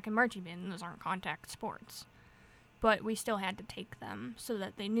like track and marching band, and those aren't contact sports. But we still had to take them so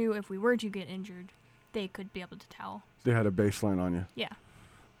that they knew if we were to get injured, they could be able to tell. They had a baseline on you. Yeah.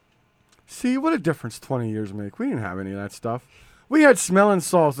 See, what a difference 20 years make. We didn't have any of that stuff. We had smelling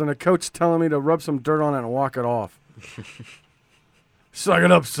salts and a coach telling me to rub some dirt on it and walk it off. Suck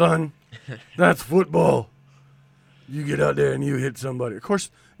it up, son. That's football. You get out there and you hit somebody. Of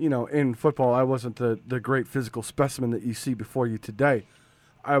course, in football, I wasn't the great physical specimen that you see before you today.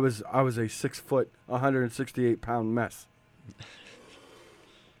 I was a 6 foot, 168 pound mess.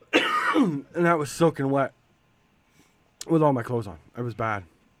 And that was soaking wet with all my clothes on. It was bad.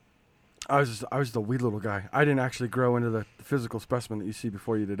 I was the wee little guy. I didn't actually grow into the physical specimen that you see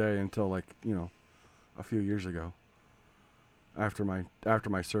before you today until a few years ago. After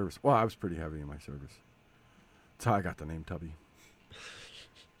my service. Well, I was pretty heavy in my service. That's how I got the name Tubby.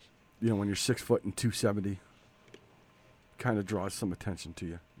 When you're 6 foot and 270, kind of draws some attention to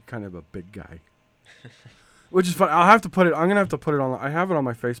you. You're kind of a big guy. Which is fun. I'm going to have to put it on. I have it on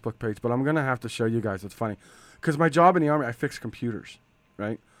my Facebook page, but I'm going to have to show you guys. It's funny. Because my job in the Army, I fix computers,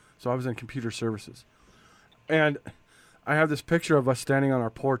 right? So I was in computer services. And I have this picture of us standing on our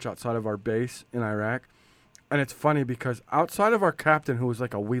porch outside of our base in Iraq. And it's funny because outside of our captain, who was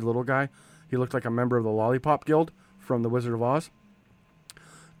like a wee little guy, he looked like a member of the Lollipop Guild from The Wizard of Oz.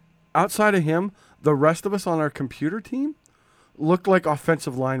 Outside of him, the rest of us on our computer team looked like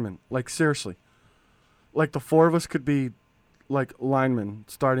offensive linemen. Like, seriously. Like, the four of us could be, like linemen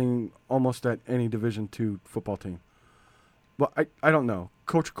starting almost at any Division II football team. Well, I don't know.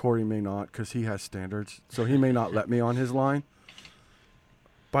 Coach Corey may not because he has standards, so he may not let me on his line.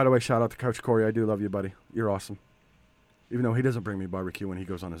 By the way, shout out to Coach Corey. I do love you, buddy. You're awesome. Even though he doesn't bring me barbecue when he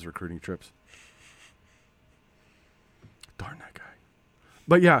goes on his recruiting trips. Darn that guy.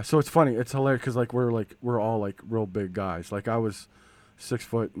 But yeah, so it's funny. It's hilarious because we're all like real big guys. Like I was 6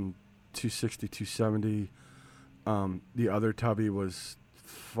 foot and 260, 270. The other tubby was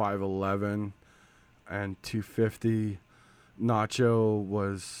 5'11" and 250. Nacho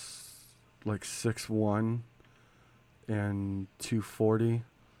was like 6'1" and 240.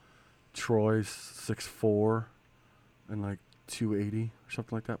 Troy's 6'4" and like 280 or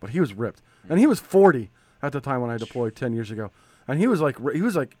something like that. But he was ripped, and he was 40 at the time when I deployed 10 years ago. And he was like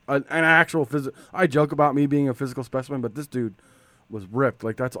an actual physical. I joke about me being a physical specimen, but this dude was ripped.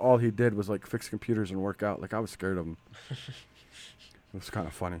 Like that's all he did was like fix computers and work out. Like I was scared of him. It was kind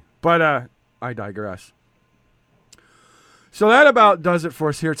of funny, but I digress. So that about does it for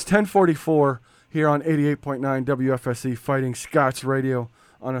us here. It's 10:44 here on 88.9 WFSE Fighting Scots Radio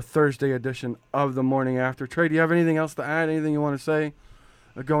on a Thursday edition of the morning after. Trey, do you have anything else to add? Anything you want to say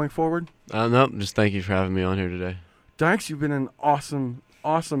going forward? Nope. Just thank you for having me on here today. Thanks. You've been an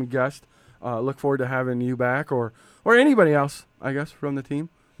awesome guest. Look forward to having you back or anybody else, I guess, from the team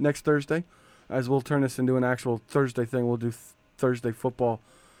next Thursday, as we'll turn this into an actual Thursday thing. We'll do Thursday football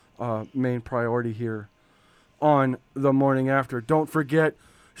main priority here on the morning after. Don't forget,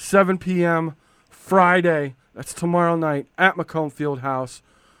 7 p.m. Friday, that's tomorrow night at Macomb Fieldhouse,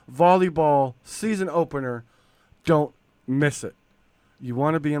 volleyball season opener. Don't miss it. You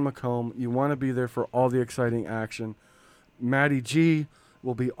want to be in Macomb. You want to be there for all the exciting action. Maddie G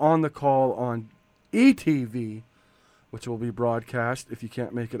will be on the call on ETV, which will be broadcast if you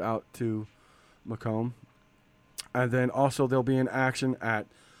can't make it out to Macomb. And then also they'll be in action at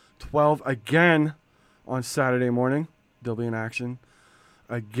 12 again on Saturday morning. They'll be in action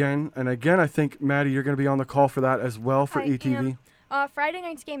again. And again, I think, Maddie, you're going to be on the call for that as well for ETV. Friday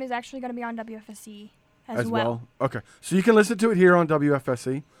night's game is actually going to be on WFSE as well. Okay. So you can listen to it here on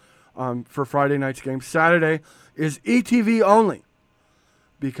WFSE for Friday night's game. Saturday is ETV only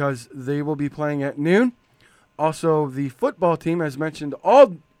because they will be playing at noon. Also, the football team, as mentioned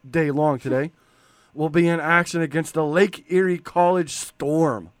all day long today, will be in action against the Lake Erie College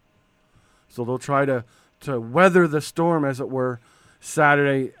Storm. So they'll try to weather the storm, as it were,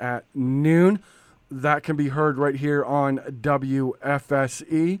 Saturday at noon. That can be heard right here on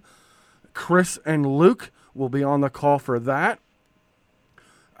WFSE. Chris and Luke will be on the call for that.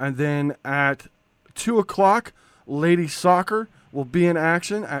 And then at 2 o'clock, ladies soccer will be in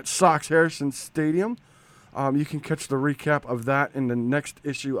action at Sox Harrison Stadium. You can catch the recap of that in the next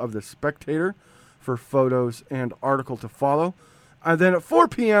issue of The Spectator for photos and article to follow. And then at 4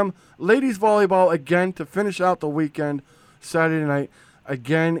 p.m., ladies volleyball again to finish out the weekend, Saturday night.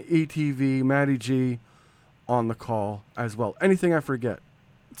 Again, ETV, Maddie G on the call as well. Anything I forget?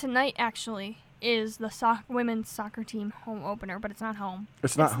 Tonight, actually, is the women's soccer team home opener, but it's not home.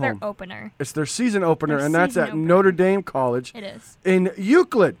 It's not home. It's their opener. It's their season opener, and that's at Notre Dame College. It is. In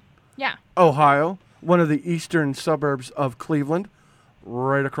Euclid, yeah, Ohio, one of the eastern suburbs of Cleveland,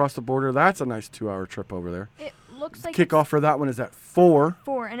 right across the border. That's a nice 2-hour trip over there. It looks like kickoff for that one is at 4.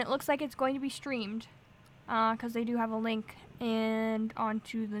 4, and it looks like it's going to be streamed because they do have a link and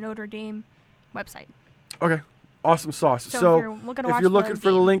onto the Notre Dame website. Okay. Awesome sauce. So if you're looking for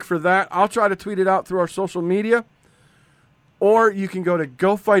the link for that, I'll try to tweet it out through our social media. Or you can go to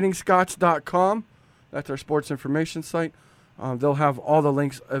GoFightingScots.com. That's our sports information site. They'll have all the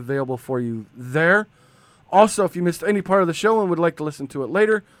links available for you there. Also, if you missed any part of the show and would like to listen to it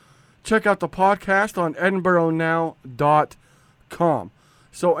later, check out the podcast on EdinburghNow.com.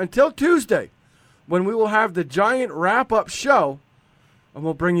 So until Tuesday, when we will have the giant wrap-up show, and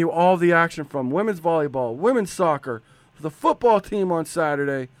we'll bring you all the action from women's volleyball, women's soccer, the football team on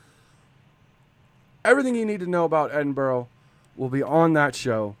Saturday. Everything you need to know about Edinboro will be on that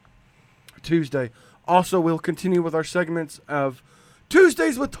show Tuesday. Also, we'll continue with our segments of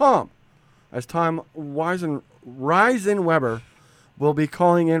Tuesdays with Tom, as Tom Reisenweber will be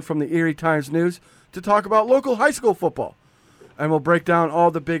calling in from the Erie Times News to talk about local high school football. And we'll break down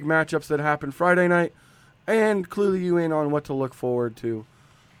all the big matchups that happened Friday night and clue you in on what to look forward to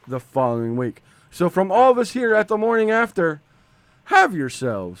the following week. So from all of us here at the morning after, have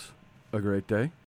yourselves a great day.